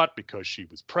distraught because she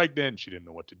was pregnant, she didn't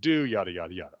know what to do, yada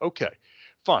yada yada. Okay,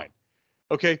 fine.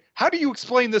 Okay, how do you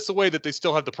explain this away that they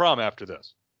still have the prom after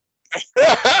this?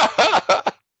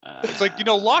 It's like, you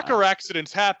know, locker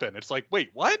accidents happen. It's like, wait,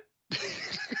 what?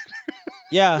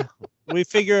 Yeah, we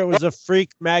figure it was a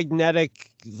freak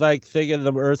magnetic like thing in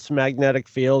the Earth's magnetic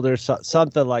field or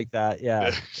something like that.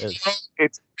 Yeah,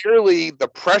 it's purely the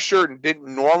pressure didn't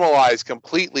normalize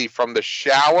completely from the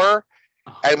shower,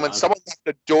 and when someone left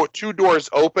the two doors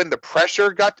open, the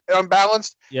pressure got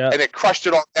unbalanced, and it crushed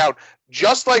it all down.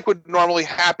 Just like would normally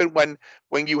happen when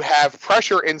you have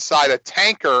pressure inside a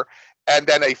tanker, and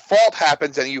then a fault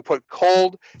happens, and you put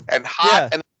cold and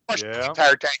hot and crush the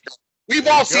entire tanker. We've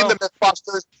all seen the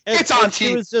Mythbusters. It's on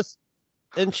TV.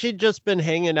 She'd just been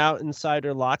hanging out inside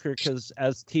her locker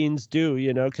as teens do,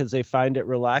 you know, because they find it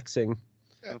relaxing.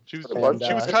 Yeah, she was kind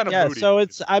of moody. So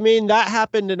I mean, that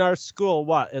happened in our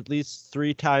school, at least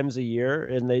 3 times a year,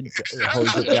 and they'd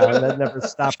hose it down. That never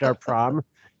stopped our prom.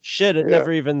 Shit, it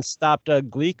never even stopped a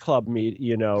Glee Club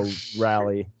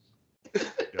rally. Yeah.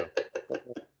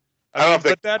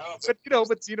 That's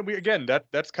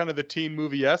kind of the teen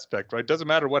movie aspect, right? Doesn't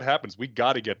matter what happens, we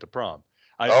got to get to prom.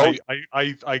 I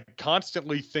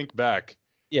constantly think back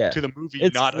to the movie.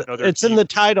 It's in the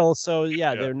title, so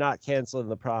they're not canceling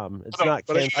the prom. It's not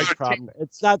canceled prom.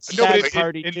 It's not Stag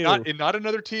Party too. Not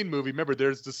another teen movie. Remember,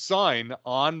 there's the sign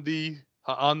on the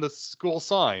school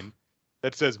sign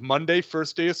that says Monday,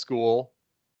 first day of school.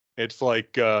 It's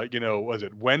like, was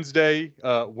it Wednesday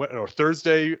or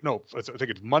Thursday? No, I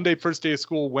think it's Monday, first day of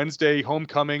school, Wednesday,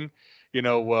 homecoming,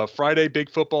 Friday, big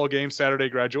football game, Saturday,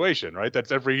 graduation, right?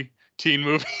 That's every teen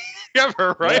movie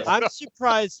ever, right? I'm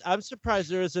surprised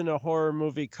there isn't a horror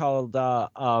movie called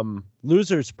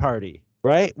Losers Party.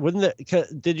 Right?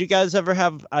 Did you guys ever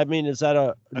have? I mean, is that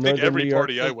I think every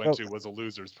party I went to was a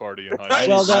losers party in high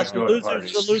school. Well,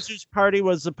 the losers party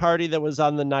was the party that was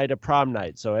on the night of prom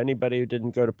night. So anybody who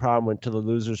didn't go to prom went to the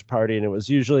losers party, and it was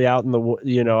usually out in the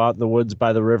woods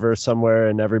by the river somewhere,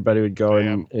 and everybody would go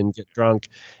and get drunk.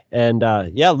 And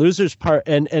losers part.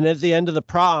 And at the end of the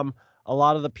prom, a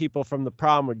lot of the people from the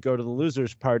prom would go to the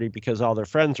losers party because all their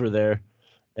friends were there.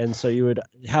 And so you would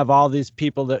have all these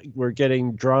people that were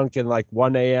getting drunk, and like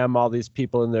 1 a.m., all these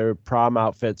people in their prom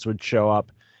outfits would show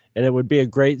up. And it would be a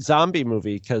great zombie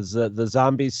movie because the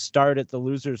zombies start at the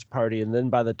losers party. And then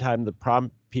by the time the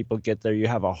prom people get there, you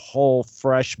have a whole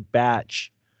fresh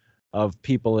batch of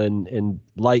people in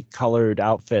light colored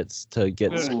outfits to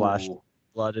get splashed with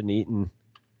blood and eaten.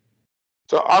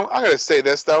 So I'm going to say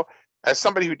this, though. as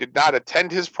somebody who did not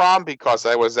attend his prom because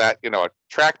I was at a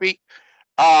track meet.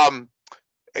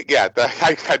 Yeah,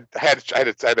 I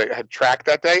had track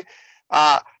that day.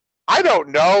 I don't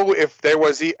know if there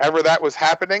was ever that was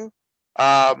happening,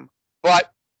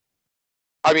 but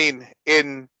I mean,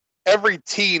 in every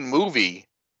teen movie,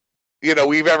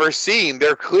 we've ever seen,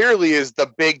 there clearly is the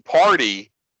big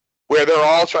party where they're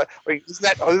all trying. Isn't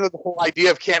that the whole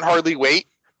idea of Can't Hardly Wait?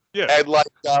 Yeah. And like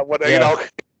I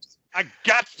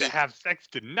got to have sex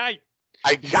tonight.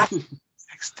 I got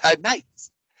sex tonight.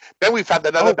 Then we found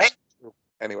another band.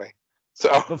 Anyway,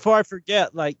 so before I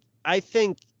forget, like, I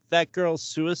think that girl's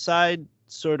suicide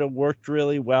sort of worked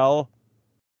really well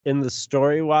in the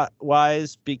story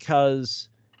wise, because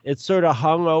it sort of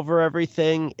hung over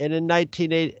everything. And in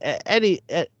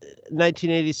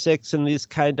 1986, in these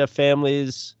kind of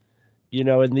families,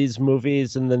 in these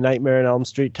movies, and the Nightmare on Elm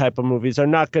Street type of movies, are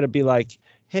not going to be like,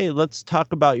 hey, let's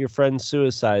talk about your friend's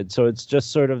suicide. So it's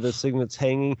just sort of this thing that's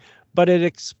hanging. But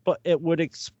it would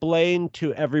explain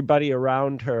to everybody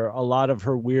around her a lot of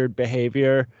her weird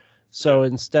behavior. So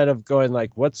instead of going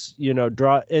like,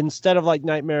 instead of like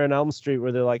Nightmare on Elm Street,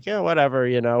 where they're like, yeah, whatever,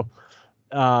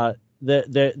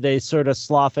 they sort of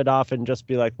slough it off and just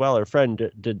be like, well, her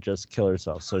friend did just kill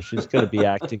herself, so she's going to be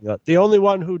acting up. The only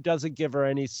one who doesn't give her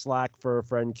any slack for her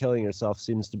friend killing herself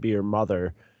seems to be her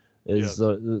mother, is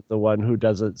the one who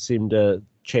doesn't seem to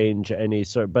change any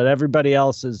sort. But everybody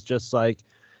else is just like,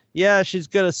 yeah, she's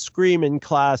going to scream in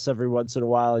class every once in a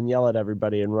while and yell at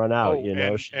everybody and run out,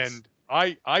 And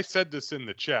I said this in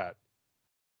the chat,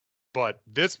 but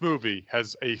this movie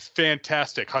has a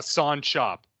fantastic Hassan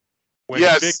chop when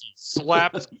Vicky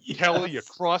slaps Kelly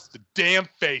across the damn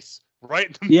face right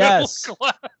in the middle of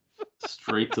class.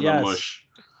 Straight to the mush.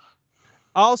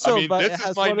 Also, I mean, but this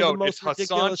is my note. It's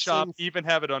Hassan chop, even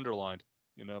have it underlined,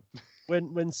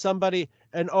 When somebody,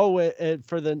 and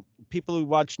for the people who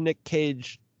watch Nick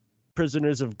Cage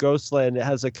Prisoners of Ghostland, it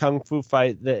has a kung fu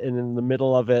fight and in the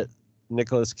middle of it,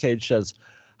 Nicolas Cage says,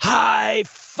 "Hi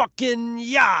fucking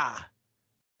yeah."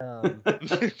 But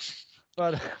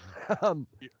I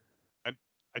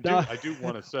do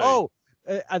want to say.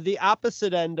 The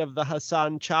opposite end of the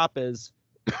Hassan chop is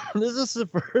this is the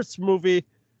first movie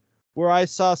where I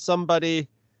saw somebody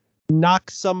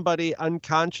knock somebody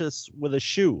unconscious with a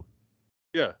shoe.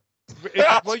 Yeah.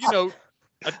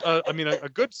 A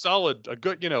good solid, you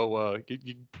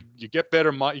get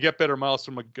better miles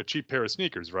from a cheap pair of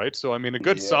sneakers, right? So I mean, a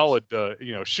good solid,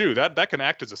 shoe that can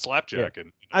act as a slapjack. Yeah.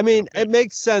 And it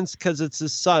makes sense because it's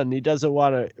his son. He doesn't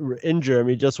want to injure him.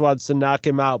 He just wants to knock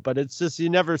him out. But it's just, you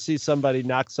never see somebody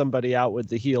knock somebody out with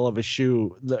the heel of a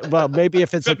shoe. Well, maybe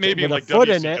if it's maybe with like a foot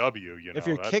in it. If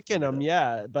you're kicking him,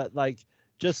 but like,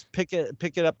 just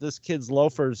picking up this kid's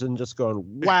loafers and just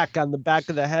going whack on the back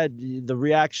of the head. The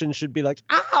reaction should be like,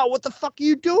 "Ow! What the fuck are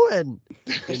you doing?"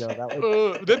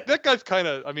 That guy's kind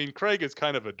of. I mean, Craig is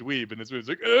kind of a dweeb, and this movie's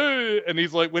like, and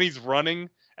he's like, when he's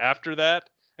running after that,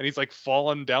 and he's like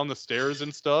falling down the stairs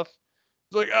and stuff.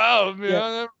 He's like, "Oh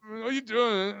man, what are you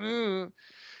doing?"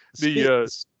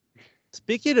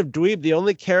 Speaking of dweeb, the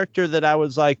only character that I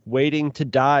was like waiting to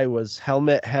die was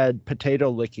Helmet Head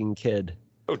Potato Licking Kid.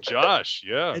 Oh, Josh,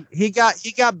 yeah. And he got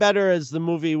better as the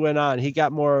movie went on. He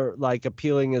got more like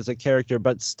appealing as a character,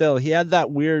 but still, he had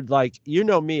that weird, like,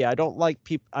 me. I don't like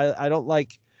people. I don't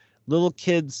like little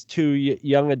kids to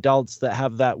young adults that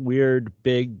have that weird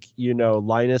big,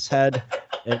 Linus head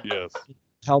and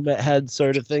helmet head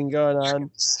sort of thing going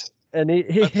on. And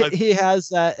he has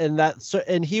that,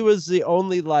 and he was the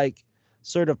only like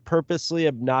sort of purposely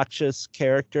obnoxious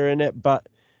character in it, but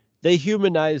they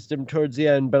humanized him towards the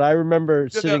end. But I remember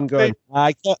going,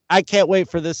 I can't wait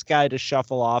for this guy to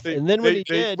shuffle off. And then when he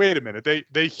did, wait a minute,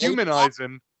 they humanize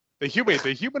him. They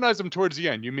humanize him towards the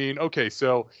end. You mean, okay,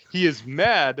 so he is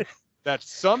mad that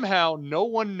somehow no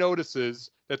one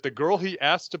notices that the girl he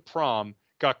asked to prom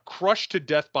got crushed to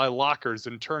death by lockers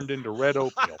and turned into red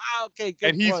oatmeal. Okay, good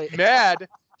and he's point. mad.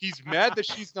 He's mad that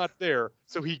she's not there,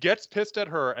 so he gets pissed at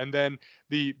her, and then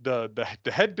the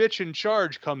head bitch in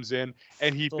charge comes in,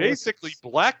 and he basically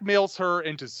blackmails her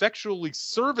into sexually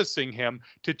servicing him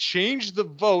to change the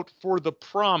vote for the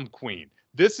prom queen.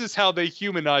 This is how they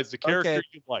humanize the character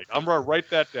you like. I'm gonna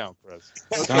write that down, Chris.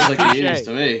 Sounds like the 80s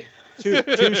to me.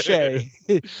 Touche.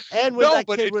 And with that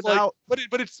kid without,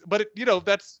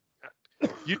 that's.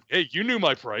 You knew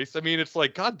my price. I mean, it's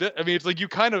like, it's like you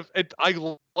kind of,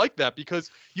 I like that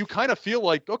because you kind of feel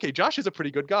like, okay, Josh is a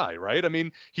pretty good guy, right? I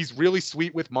mean, he's really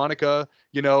sweet with Monica.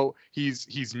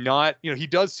 He's not, he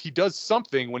does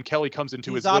something when Kelly comes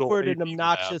into his little awkward AV and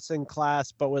obnoxious lab. in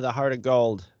class, but with a heart of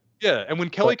gold. Yeah, and when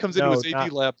Kelly comes into his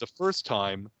AV lab the first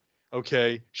time,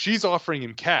 Okay, she's offering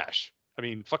him cash. I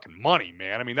mean, fucking money,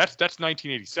 man. I mean, that's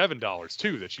 $1987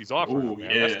 too that she's offering him,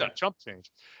 man. That's not chump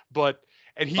change. But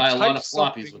and he buy a lot of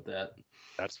something, floppies with that.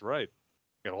 That's right.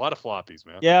 Got a lot of floppies,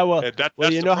 man. Yeah, well,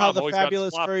 well, you know how the Always got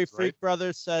fabulous floppies, furry freak right?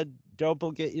 brothers said, "Dope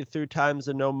will get you through times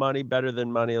of no money better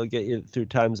than money will get you through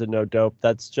times of no dope."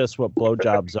 That's just what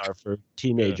blowjobs are for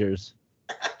teenagers.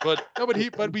 But no, but we see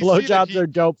that Blowjobs are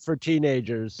dope for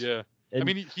teenagers. Yeah, And I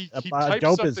mean, he types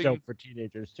dope something. is dope for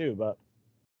teenagers too, but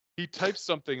He types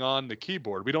something on the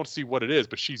keyboard. We don't see what it is,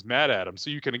 but she's mad at him, so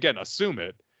you can again assume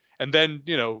it. And then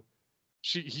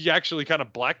he actually kind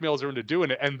of blackmails her into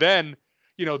doing it, and then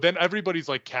then everybody's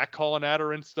like catcalling at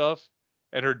her and stuff,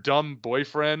 and her dumb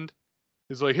boyfriend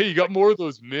is like, "Hey, you got more of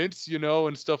those mints,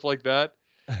 and stuff like that."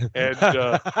 And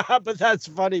but that's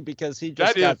funny because he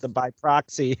just got them by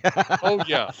proxy. Oh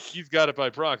yeah, he's got it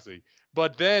by proxy.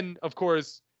 But then, of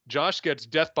course, Josh gets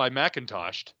death by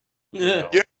Macintoshed. Yeah.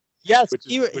 Yes, which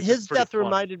is his pretty death funny.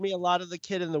 reminded me a lot of the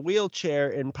kid in the wheelchair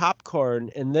in Popcorn,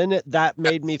 and then that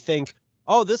made me think,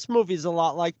 oh, this movie's a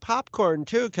lot like Popcorn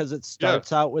too, because it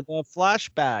starts out with a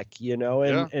flashback,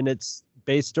 and it's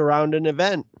based around an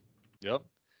event. Yep.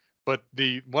 But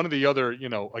one of the other,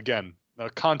 again,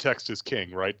 context is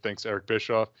king, right? Thanks, Eric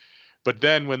Bischoff. But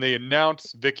then when they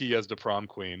announce Vicky as the prom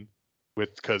queen,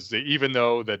 because even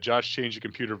though that Josh changed the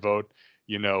computer vote,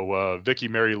 Vicky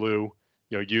Mary Lou,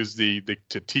 used to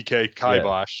TK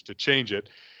Kibosh to change it,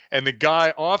 and the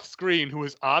guy off screen who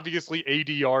is obviously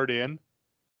ADR'd in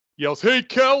yells, "Hey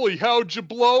Kelly, how'd you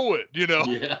blow it?"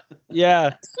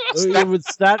 Yeah.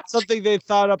 That's something they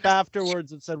thought up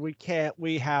afterwards and said, we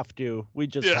have to, we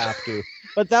just have to.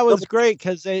 But that was great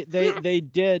because they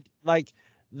did like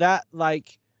that.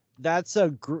 Like that's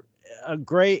a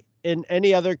great, in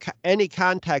any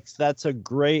context, that's a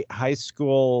great high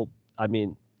school. I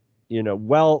mean,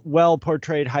 well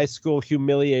portrayed high school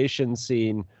humiliation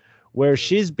scene where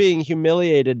she's being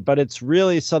humiliated, but it's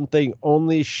really something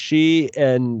only she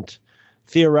and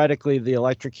theoretically the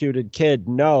electrocuted kid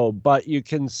know. But you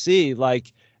can see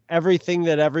like everything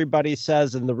that everybody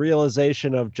says and the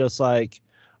realization of just like,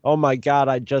 oh my God,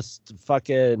 I just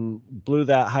fucking blew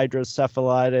that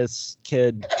hydrocephalitis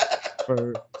kid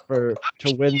to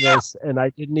win this, and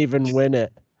I didn't even win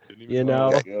it.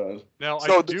 Now, I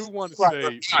do want to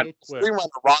say real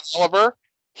quick. Ron Oliver,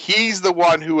 he's the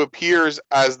one who appears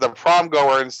as the prom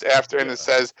goer and it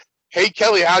says, "Hey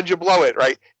Kelly, how'd you blow it?"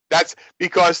 Right? That's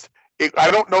because I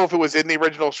don't know if it was in the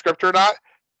original script or not,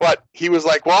 but he was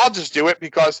like, "Well, I'll just do it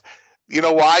because you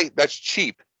know why? That's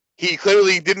cheap." He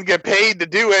clearly didn't get paid to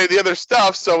do any of the other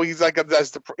stuff, so he's like, "Go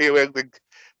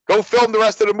film the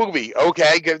rest of the movie."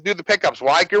 Okay, do the pickups.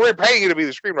 Why? We're paying you to be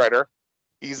the screenwriter.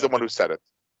 He's the one who said it.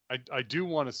 I do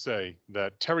want to say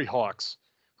that Terry Hawks,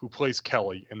 who plays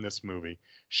Kelly in this movie,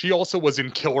 she also was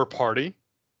in Killer Party,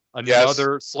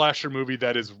 another slasher movie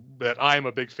that I am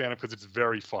a big fan of because it's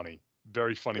very funny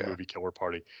movie. Killer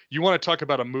Party. You want to talk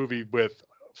about a movie with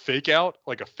fake out,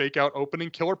 like a fake out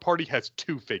opening? Killer Party has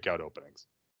 2 fake out openings.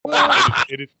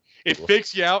 It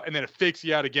fakes you out and then it fakes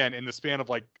you out again in the span of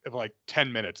like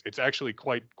 10 minutes. It's actually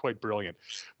quite brilliant.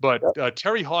 But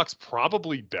Terry Hawks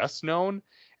probably best known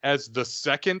as the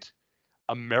second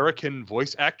American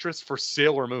voice actress for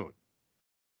Sailor Moon.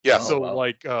 Yeah. So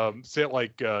like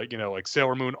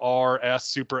Sailor Moon R, S,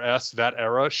 Super S, that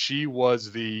era, she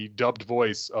was the dubbed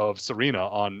voice of Serena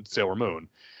on Sailor Moon.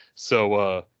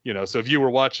 So so if you were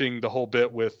watching the whole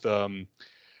bit with the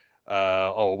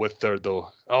other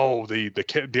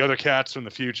cats from the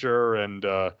future, and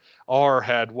R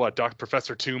had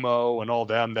Professor Tumo and all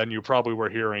them, then you probably were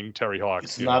hearing Terry Hawks.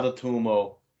 It's not a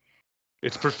Tumo.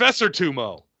 It's Professor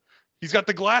Tumo. He's got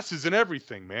the glasses and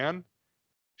everything, man.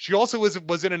 She also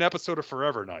was in an episode of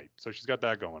Forever Night, so she's got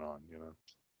that going on,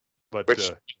 But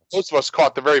which most of us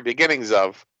caught the very beginnings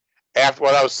of after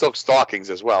that was Silk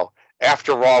Stockings as well.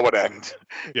 After Raw would end.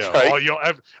 Yeah. Right?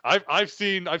 Well, I've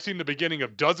seen the beginning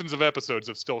of dozens of episodes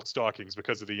of Silk Stockings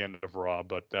because of the end of Raw,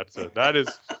 but that is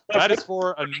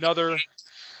for another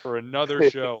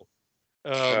show.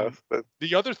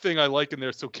 The other thing I like in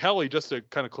there, so Kelly, just to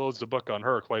kind of close the book on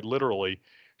her, quite literally,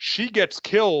 she gets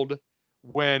killed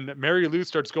when Mary Lou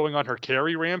starts going on her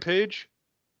Carrie rampage.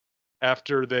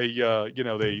 After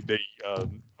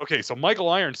okay, so Michael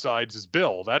Ironsides is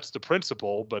Bill. That's the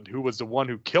principal, but who was the one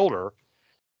who killed her?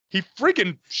 He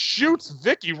freaking shoots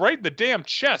Vicky right in the damn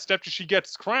chest after she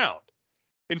gets crowned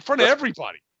in front of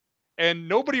everybody. And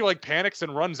nobody panics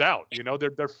and runs out.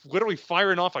 They're literally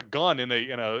firing off a gun in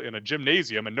a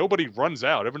gymnasium, and nobody runs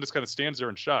out. Everyone just kind of stands there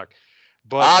in shock.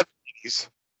 But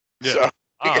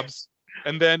obs.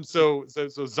 And then so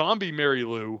zombie Mary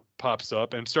Lou pops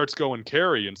up and starts going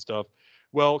Carrie and stuff.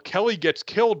 Well, Kelly gets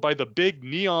killed by the big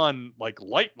neon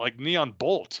light, like neon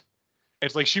bolt.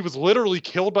 It's like she was literally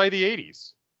killed by the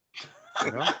 80s.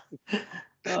 You know?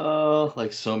 Oh,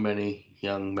 like so many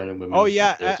young men and women. Oh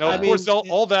yeah, Now, of course,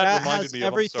 all that reminded me of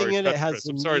everything in it. Has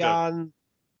the neon,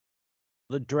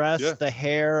 the dress, the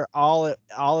hair, all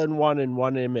in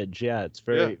one image. Yeah, it's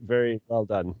very well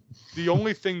done. The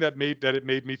only thing that it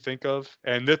made me think of,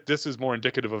 and this is more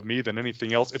indicative of me than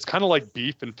anything else, it's kind of like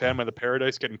Beef in Phantom of the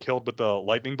Paradise getting killed with the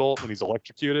lightning bolt when he's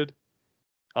electrocuted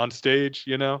on stage,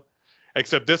 you know?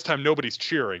 Except this time nobody's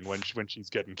cheering when she's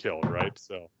getting killed, right?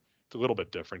 So it's a little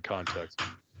bit different context.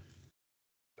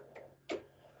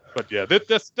 But yeah,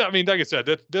 this I mean, like I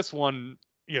said, this one,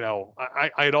 you know,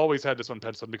 I'd always had this one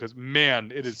penciled because,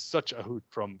 man, it is such a hoot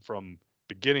from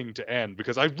beginning to end,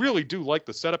 because I really do like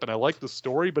the setup and I like the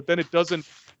story, but then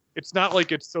it's not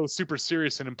like it's so super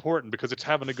serious and important because it's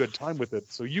having a good time with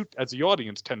it. So you, as the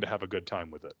audience, tend to have a good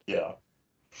time with it. Yeah.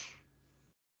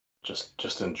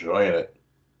 Just enjoying it.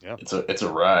 Yeah. It's a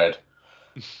ride.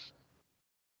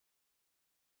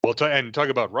 Well, and talk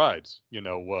about rides, you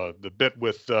know, the bit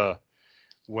with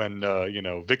when you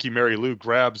know, Vicky Mary Lou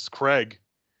grabs Craig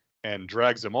and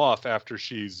drags him off after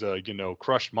she's you know,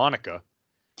 crushed Monica.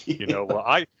 You know,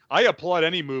 I applaud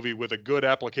any movie with a good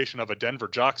application of a Denver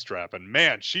jockstrap, and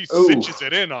man, she cinches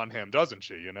it in on him, doesn't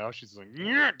she? You know, she's like,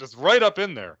 yeah, just right up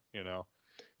in there. You know,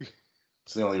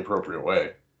 it's the only appropriate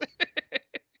way.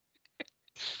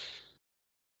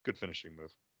 Good finishing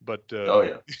move, but oh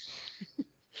yeah,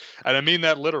 and I mean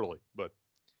that literally. But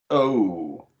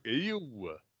you.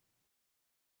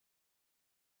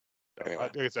 Anyway.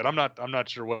 Like I said, I'm not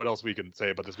sure what else we can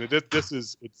say about this movie. This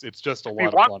is it's just a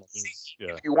lot of fun.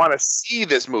 If you want to see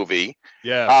this movie,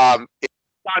 it's on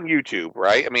YouTube,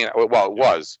 right? I mean, well, it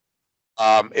was.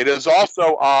 It is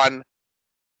also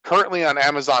currently on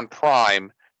Amazon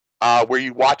Prime, where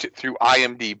you watch it through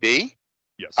IMDb.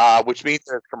 Yes. Which means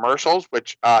there's commercials,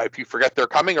 which if you forget they're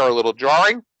coming, are a little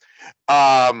jarring.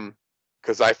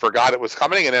 Because I forgot it was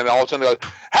coming, and then all of a sudden it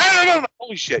goes, hey,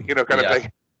 holy shit, you know, kind of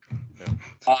thing.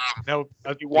 Now,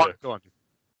 you want, go on.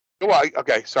 Well,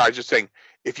 okay, sorry, I was just saying,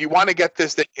 if you want to get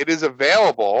this thing, it is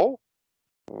available.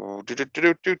 I'm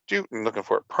looking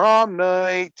for it. Prom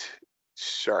Night.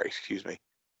 Sorry, excuse me.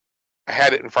 I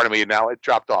had it in front of me, and now it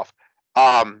dropped off.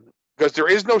 Because there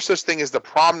is no such thing as the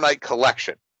Prom Night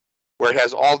Collection, where it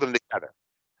has all of them together.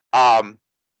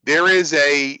 There is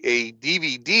a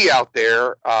DVD out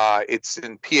there. It's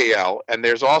in PAL, and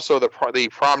there's also the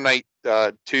Prom Night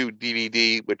 2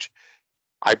 DVD, which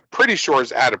I'm pretty sure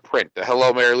is out of print. The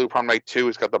Hello Mary Lou Prom Night 2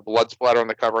 has got the blood splatter on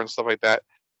the cover and stuff like that.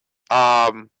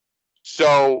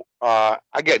 So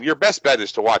again, your best bet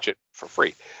is to watch it for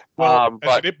free. Well,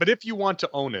 but if you want to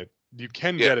own it, you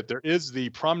can get it. There is the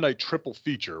Prom Night triple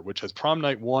feature, which has Prom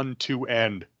Night 1, 2,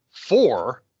 and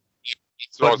 4,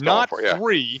 but not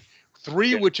 3.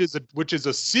 3, which is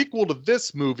a sequel to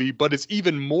this movie, but it's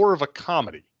even more of a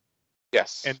comedy.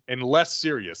 Yes. And less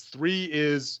serious. 3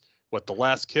 is The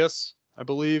Last Kiss, I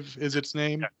believe is its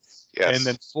name. Yes. And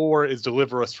then 4 is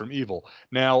Deliver Us from Evil.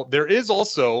 Now, there is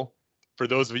also, for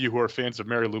those of you who are fans of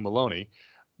Mary Lou Maloney,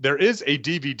 there is a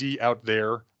DVD out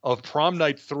there of Prom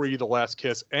Night 3, The Last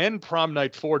Kiss, and Prom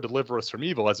Night 4, Deliver Us from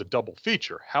Evil as a double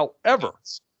feature. However,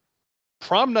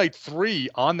 Prom Night 3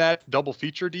 on that double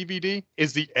feature DVD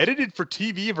is the edited for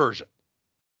TV version.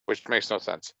 Which makes no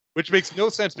sense. Which makes no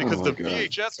sense because the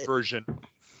VHS version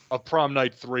of Prom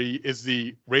Night 3 is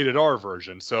the rated R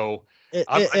version. So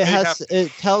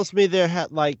it tells me there had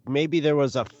maybe there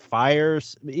was a fire.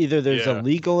 Either there's a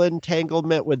legal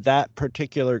entanglement with that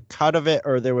particular cut of it,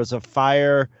 or there was a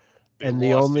fire, and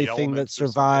the only thing that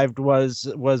survived was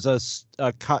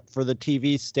a cut for the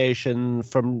TV station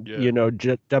from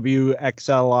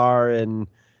WXLR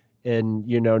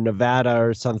in Nevada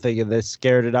or something, and they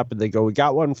scared it up and they go, we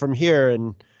got one from here,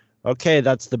 and okay,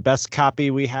 that's the best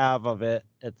copy we have of it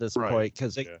at this point,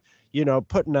 because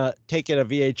taking a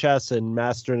VHS and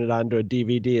mastering it onto a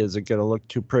DVD isn't going to look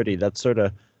too pretty. That's sort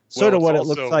of what it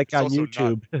looks like on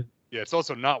YouTube. It's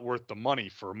also not worth the money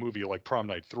for a movie like Prom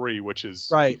Night 3, which is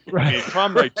right. I mean,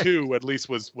 Prom Night 2 at least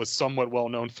was somewhat well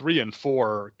known. 3 and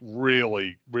 4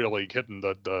 really hitting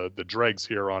the dregs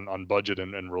here on budget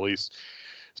and release.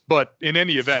 But in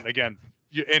any event, again,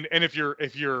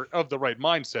 if you're of the right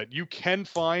mindset, you can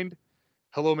find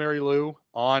Hello Mary Lou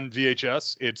on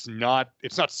VHS. It's not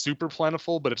super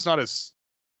plentiful, but it's not as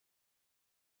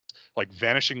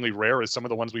vanishingly rare as some of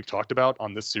the ones we've talked about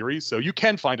on this series. So you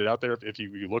can find it out there if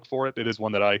you look for it. It is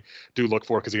one that I do look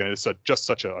for because, again, it's just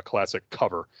such a classic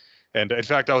cover. And in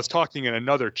fact, I was talking in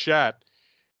another chat.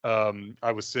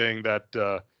 I was saying that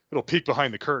little peek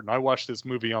behind the curtain. I watched this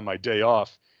movie on my day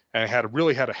off, and I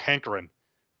really had a hankering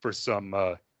for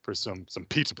some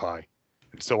pizza pie,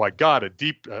 and so I got a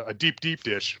deep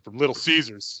dish from Little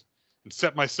Caesars and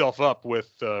set myself up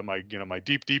with my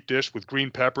deep dish with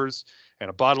green peppers and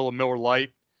a bottle of Miller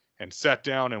Lite, and sat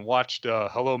down and watched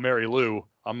Hello Mary Lou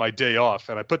on my day off.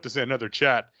 And I put this in another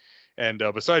chat. And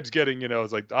besides getting,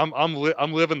 it's like I'm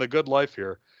living the good life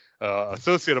here.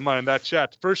 Associate of mine in that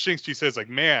chat, first thing she says, like,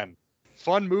 man,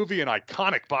 fun movie and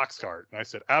iconic box art. And I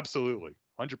said, absolutely,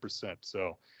 100%.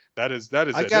 So that is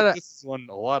it. This one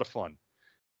a lot of fun.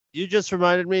 You just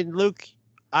reminded me, Luke.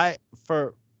 I've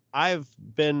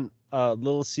been a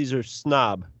Little Caesars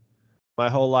snob my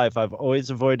whole life. I've always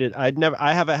avoided. I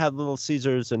haven't had Little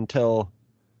Caesars until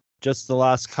just the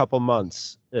last couple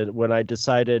months, when I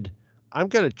decided I'm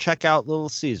going to check out Little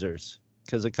Caesars,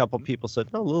 because a couple people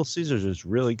said, no, Little Caesars is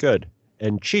really good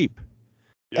and cheap.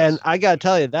 Yes. And I got to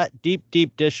tell you, that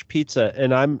deep dish pizza,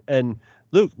 and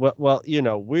Luke, well,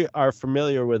 we are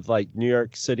familiar with like New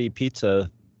York City pizza.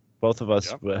 Both of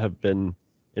us have been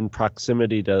in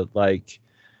proximity to like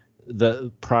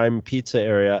the prime pizza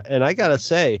area. And I got to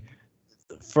say,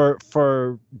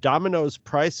 for Domino's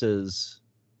prices,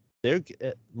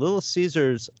 Little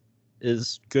Caesars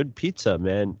is good pizza,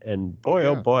 man. And boy,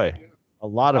 oh boy, a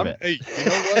lot of it. Hey, you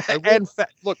know what?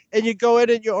 Look, and you go in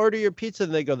and you order your pizza,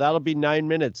 and they go, "That'll be 9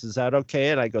 minutes. Is that okay?"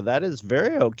 And I go, "That is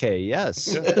very okay.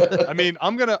 Yes." I mean,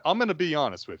 I'm gonna be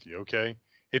honest with you, okay?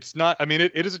 It's not. I mean,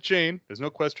 it is a chain. There's no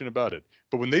question about it.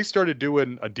 But when they started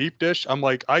doing a deep dish, I'm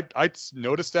like, I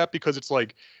noticed that, because it's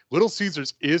like Little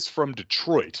Caesars is from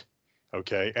Detroit,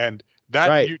 okay, and that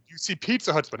right. you see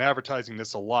Pizza Hut's been advertising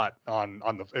this a lot on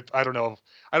the. I don't know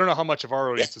how much of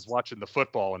our audience is watching the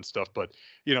football and stuff, but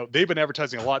they've been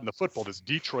advertising a lot in the football, this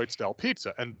Detroit style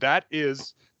pizza, and that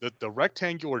is the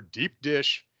rectangular deep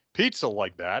dish pizza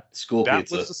like that. That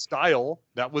pizza was the style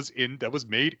that was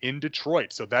made in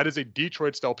Detroit, so that is a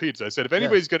Detroit style pizza. I said if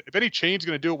if any chain's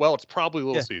gonna do it well, it's probably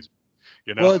Little Caesars.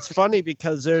 Well, it's funny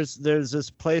because there's this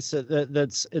place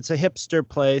that's it's a hipster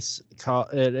place called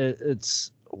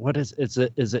it's. What is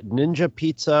it? Is it Ninja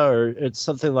Pizza, or it's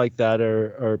something like that,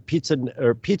 or Pizza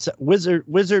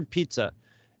Wizard Pizza,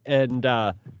 and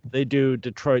they do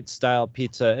Detroit style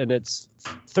pizza, and it's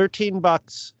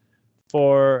 $13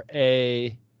 for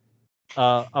a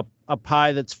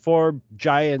pie that's 4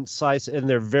 giant slices, and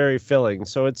they're very filling.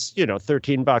 So it's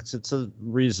 $13. It's a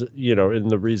reason in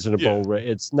the reasonable.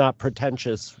 It's not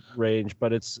pretentious range,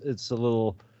 but it's a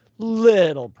little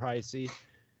pricey.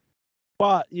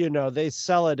 But, they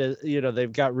sell it as,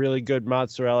 they've got really good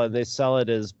mozzarella, and they sell it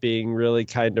as being really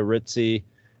kind of ritzy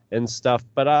and stuff.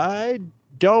 But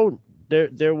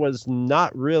there was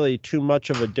not really too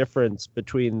much of a difference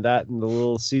between that and the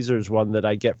Little Caesars one that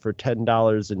I get for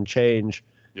 $10 and change.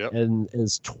 Yep. And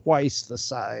is twice the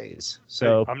size.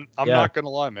 So hey, I'm not going to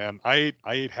lie, man. I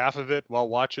ate half of it while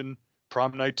watching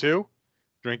Prom Night 2,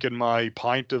 drinking my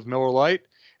pint of Miller Lite.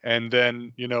 And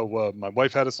then, my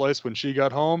wife had a slice when she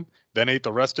got home, then ate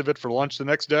the rest of it for lunch the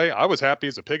next day. I was happy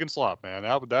as a pig in slop, man.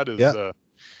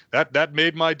 That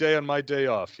made my day on my day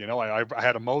off. I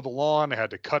had to mow the lawn. I had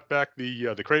to cut back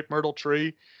the crepe myrtle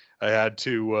tree. I had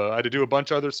to do a bunch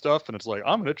of other stuff. And it's like,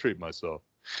 I'm going to treat myself.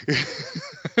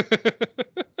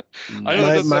 I know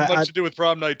that doesn't have much to do with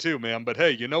Prom Night 2, man. But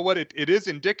hey, you know what? It is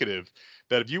indicative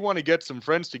that if you want to get some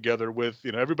friends together with,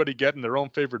 everybody getting their own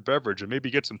favorite beverage and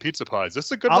maybe get some pizza pies, this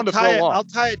is a good one to throw on. I'll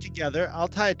tie it together.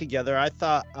 I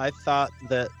thought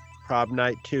that Prom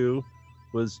Night 2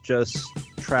 was just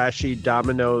trashy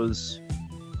Domino's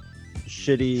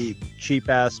shitty,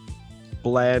 cheap-ass,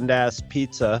 bland-ass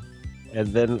pizza.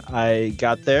 And then I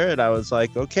got there and I was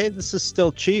like, okay, this is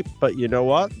still cheap, but you know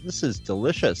what? This is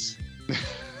delicious.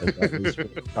 And that was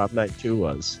what Prom Night 2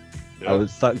 was. Yeah. I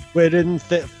was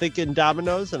thinking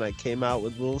Domino's, and I came out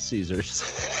with Little Caesars.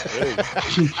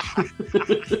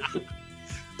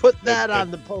 Put that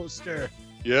on the poster.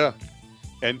 Yeah.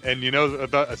 And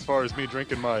about as far as me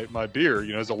drinking my beer,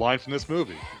 there's a line from this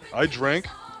movie. I drink,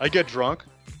 I get drunk.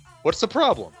 What's the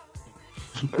problem?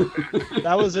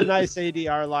 That was a nice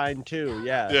ADR line too.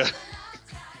 Yeah.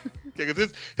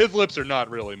 Because his lips are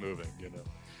not really moving,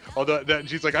 Although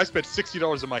she's like, I spent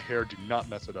 $60 on my hair. Do not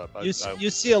mess it up. You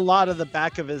see a lot of the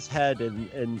back of his head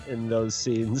in those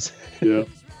scenes. Yeah.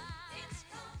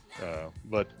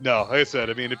 But no, like I said,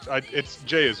 I mean, it's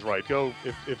Jay is right. Go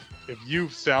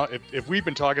if we've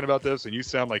been talking about this and you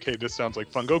sound like, hey, this sounds like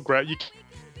fun. Go grab. You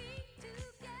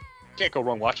can't go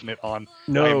wrong watching it on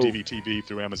IMDb TV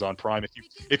through Amazon Prime.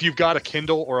 If you've got a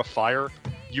Kindle or a Fire,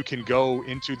 you can go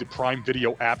into the Prime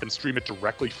Video app and stream it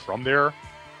directly from there,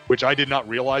 which I did not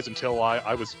realize until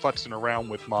I was futzing around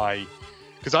with my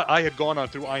because I had gone on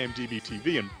through IMDb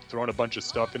TV and thrown a bunch of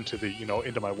stuff into the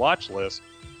into my watch list,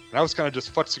 and I was kind of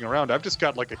just futzing around. I've just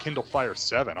got like a Kindle Fire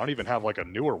 7. I don't even have like a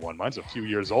newer one. Mine's a few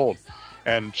years old.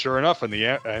 And sure enough, in the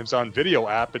Amazon Video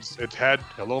app, it's had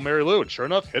Hello, Mary Lou. And sure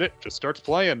enough, hit it, just starts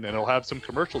playing, and it'll have some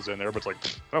commercials in there. But it's like,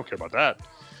 I don't care about that.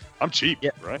 I'm cheap,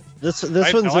 right? This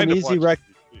one's an easy rec.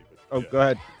 Oh, go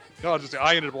ahead. No,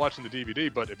 I ended up watching the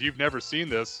DVD. But if you've never seen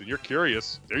this and you're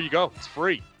curious, there you go. It's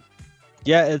free.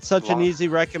 Yeah, it's such an easy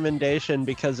recommendation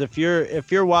because if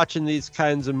you're watching these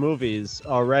kinds of movies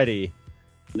already,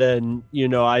 then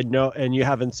I know, and you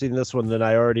haven't seen this one, then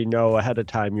I already know ahead of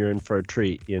time you're in for a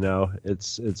treat.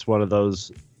 It's one of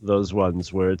those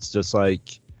ones where it's just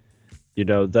like,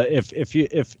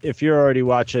 if you're already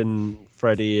watching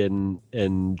Freddy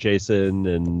and Jason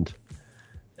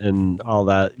and all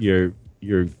that, you're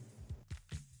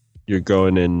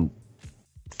going in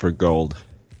for gold.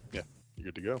 Yeah, you're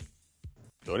good to go.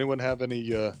 Does anyone have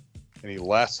any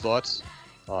last thoughts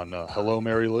on Hello,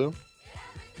 Mary Lou?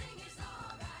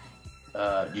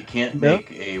 You can't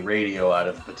make a radio out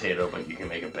of a potato, but you can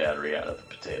make a battery out of a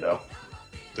potato.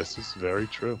 This is very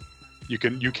true. You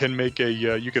can make a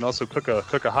you can also cook a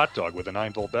hot dog with a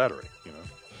 9-volt battery.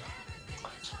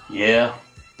 Yeah.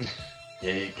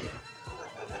 Yeah, you can.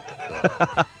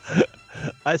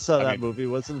 I saw that movie.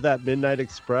 Wasn't that Midnight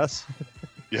Express?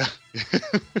 Yeah.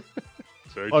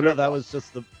 Very true. No, that was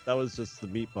just the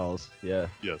meatballs. Yeah.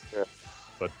 Yes. Yeah.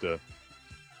 But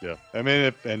yeah. I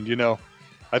mean,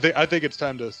 I think it's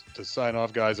time to sign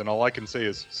off, guys, and all I can say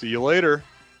is see you later,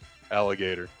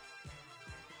 alligator.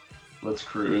 Let's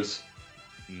cruise.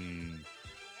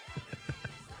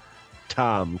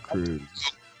 Tom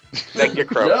Cruise. Thank you,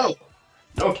 Crow.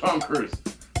 No Tom Cruise.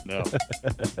 No.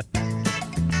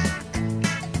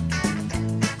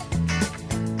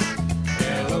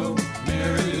 Hello,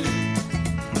 Mary Lou.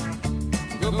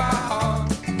 Goodbye,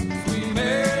 heart. Sweet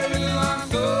Mary Lou, I'm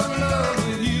so in love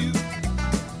with you.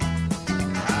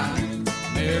 I knew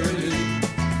Mary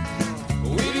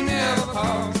Lou. We never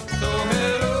part. So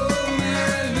hello,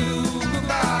 Mary Lou.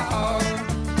 Goodbye, heart.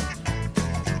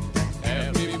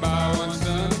 Happy by one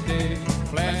Sunday.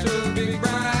 Flash of big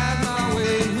brown eyes my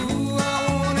way. Ooh,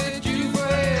 I wanted you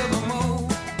forevermore.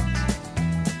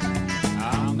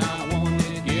 I'm not one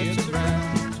that gets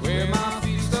around. Swear my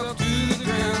feet stuck to the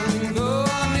ground. Though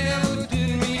I never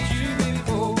did meet you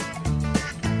before.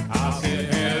 I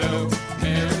said hello,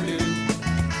 Mary Lou.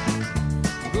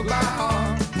 Goodbye,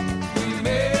 heart. Sweet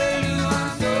Mary Lou,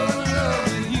 I'm so in love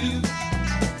with you.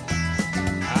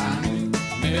 I knew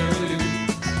Mary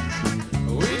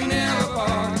Lou. We never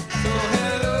part. So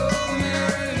hello,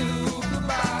 Mary Lou.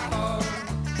 Goodbye, heart.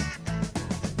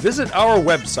 Visit our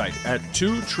website at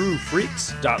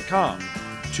twotruefreaks.com.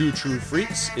 Two True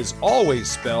Freaks is always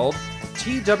spelled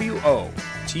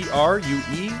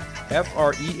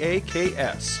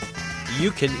TWOTRUEFREAKS.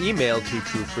 You can email Two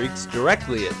True Freaks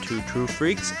directly at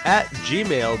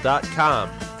twotruefreaks@gmail.com.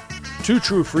 Two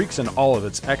True Freaks and all of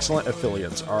its excellent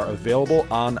affiliates are available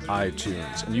on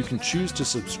iTunes, and you can choose to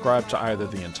subscribe to either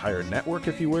the entire network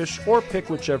if you wish, or pick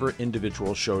whichever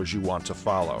individual shows you want to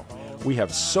follow. We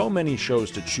have so many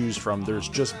shows to choose from, there's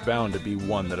just bound to be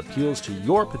one that appeals to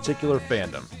your particular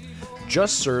fandom.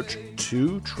 Just search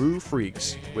Two True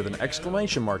Freaks with an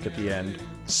exclamation mark at the end,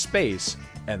 space,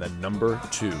 and the number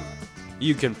 2.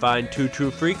 You can find Two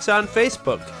True Freaks on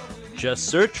Facebook. Just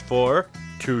search for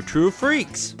Two True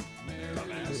Freaks.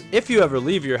 If you ever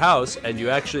leave your house and you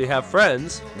actually have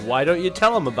friends, why don't you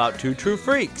tell them about Two True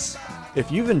Freaks?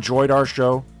 If you've enjoyed our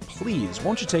show, please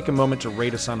won't you take a moment to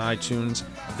rate us on iTunes?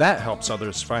 That helps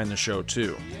others find the show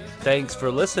too. Thanks for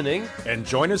listening, and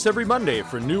join us every Monday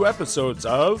for new episodes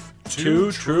of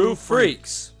Two True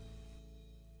Freaks.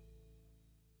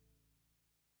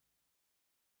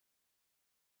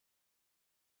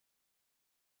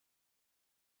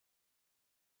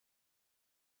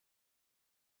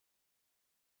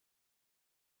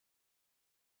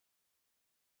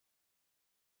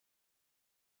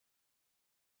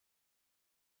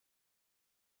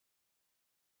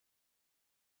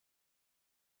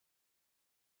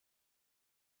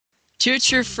 Two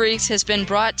True Freaks has been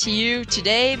brought to you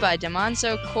today by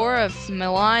Damanzo Corps of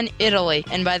Milan, Italy,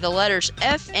 and by the letters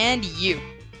F and U.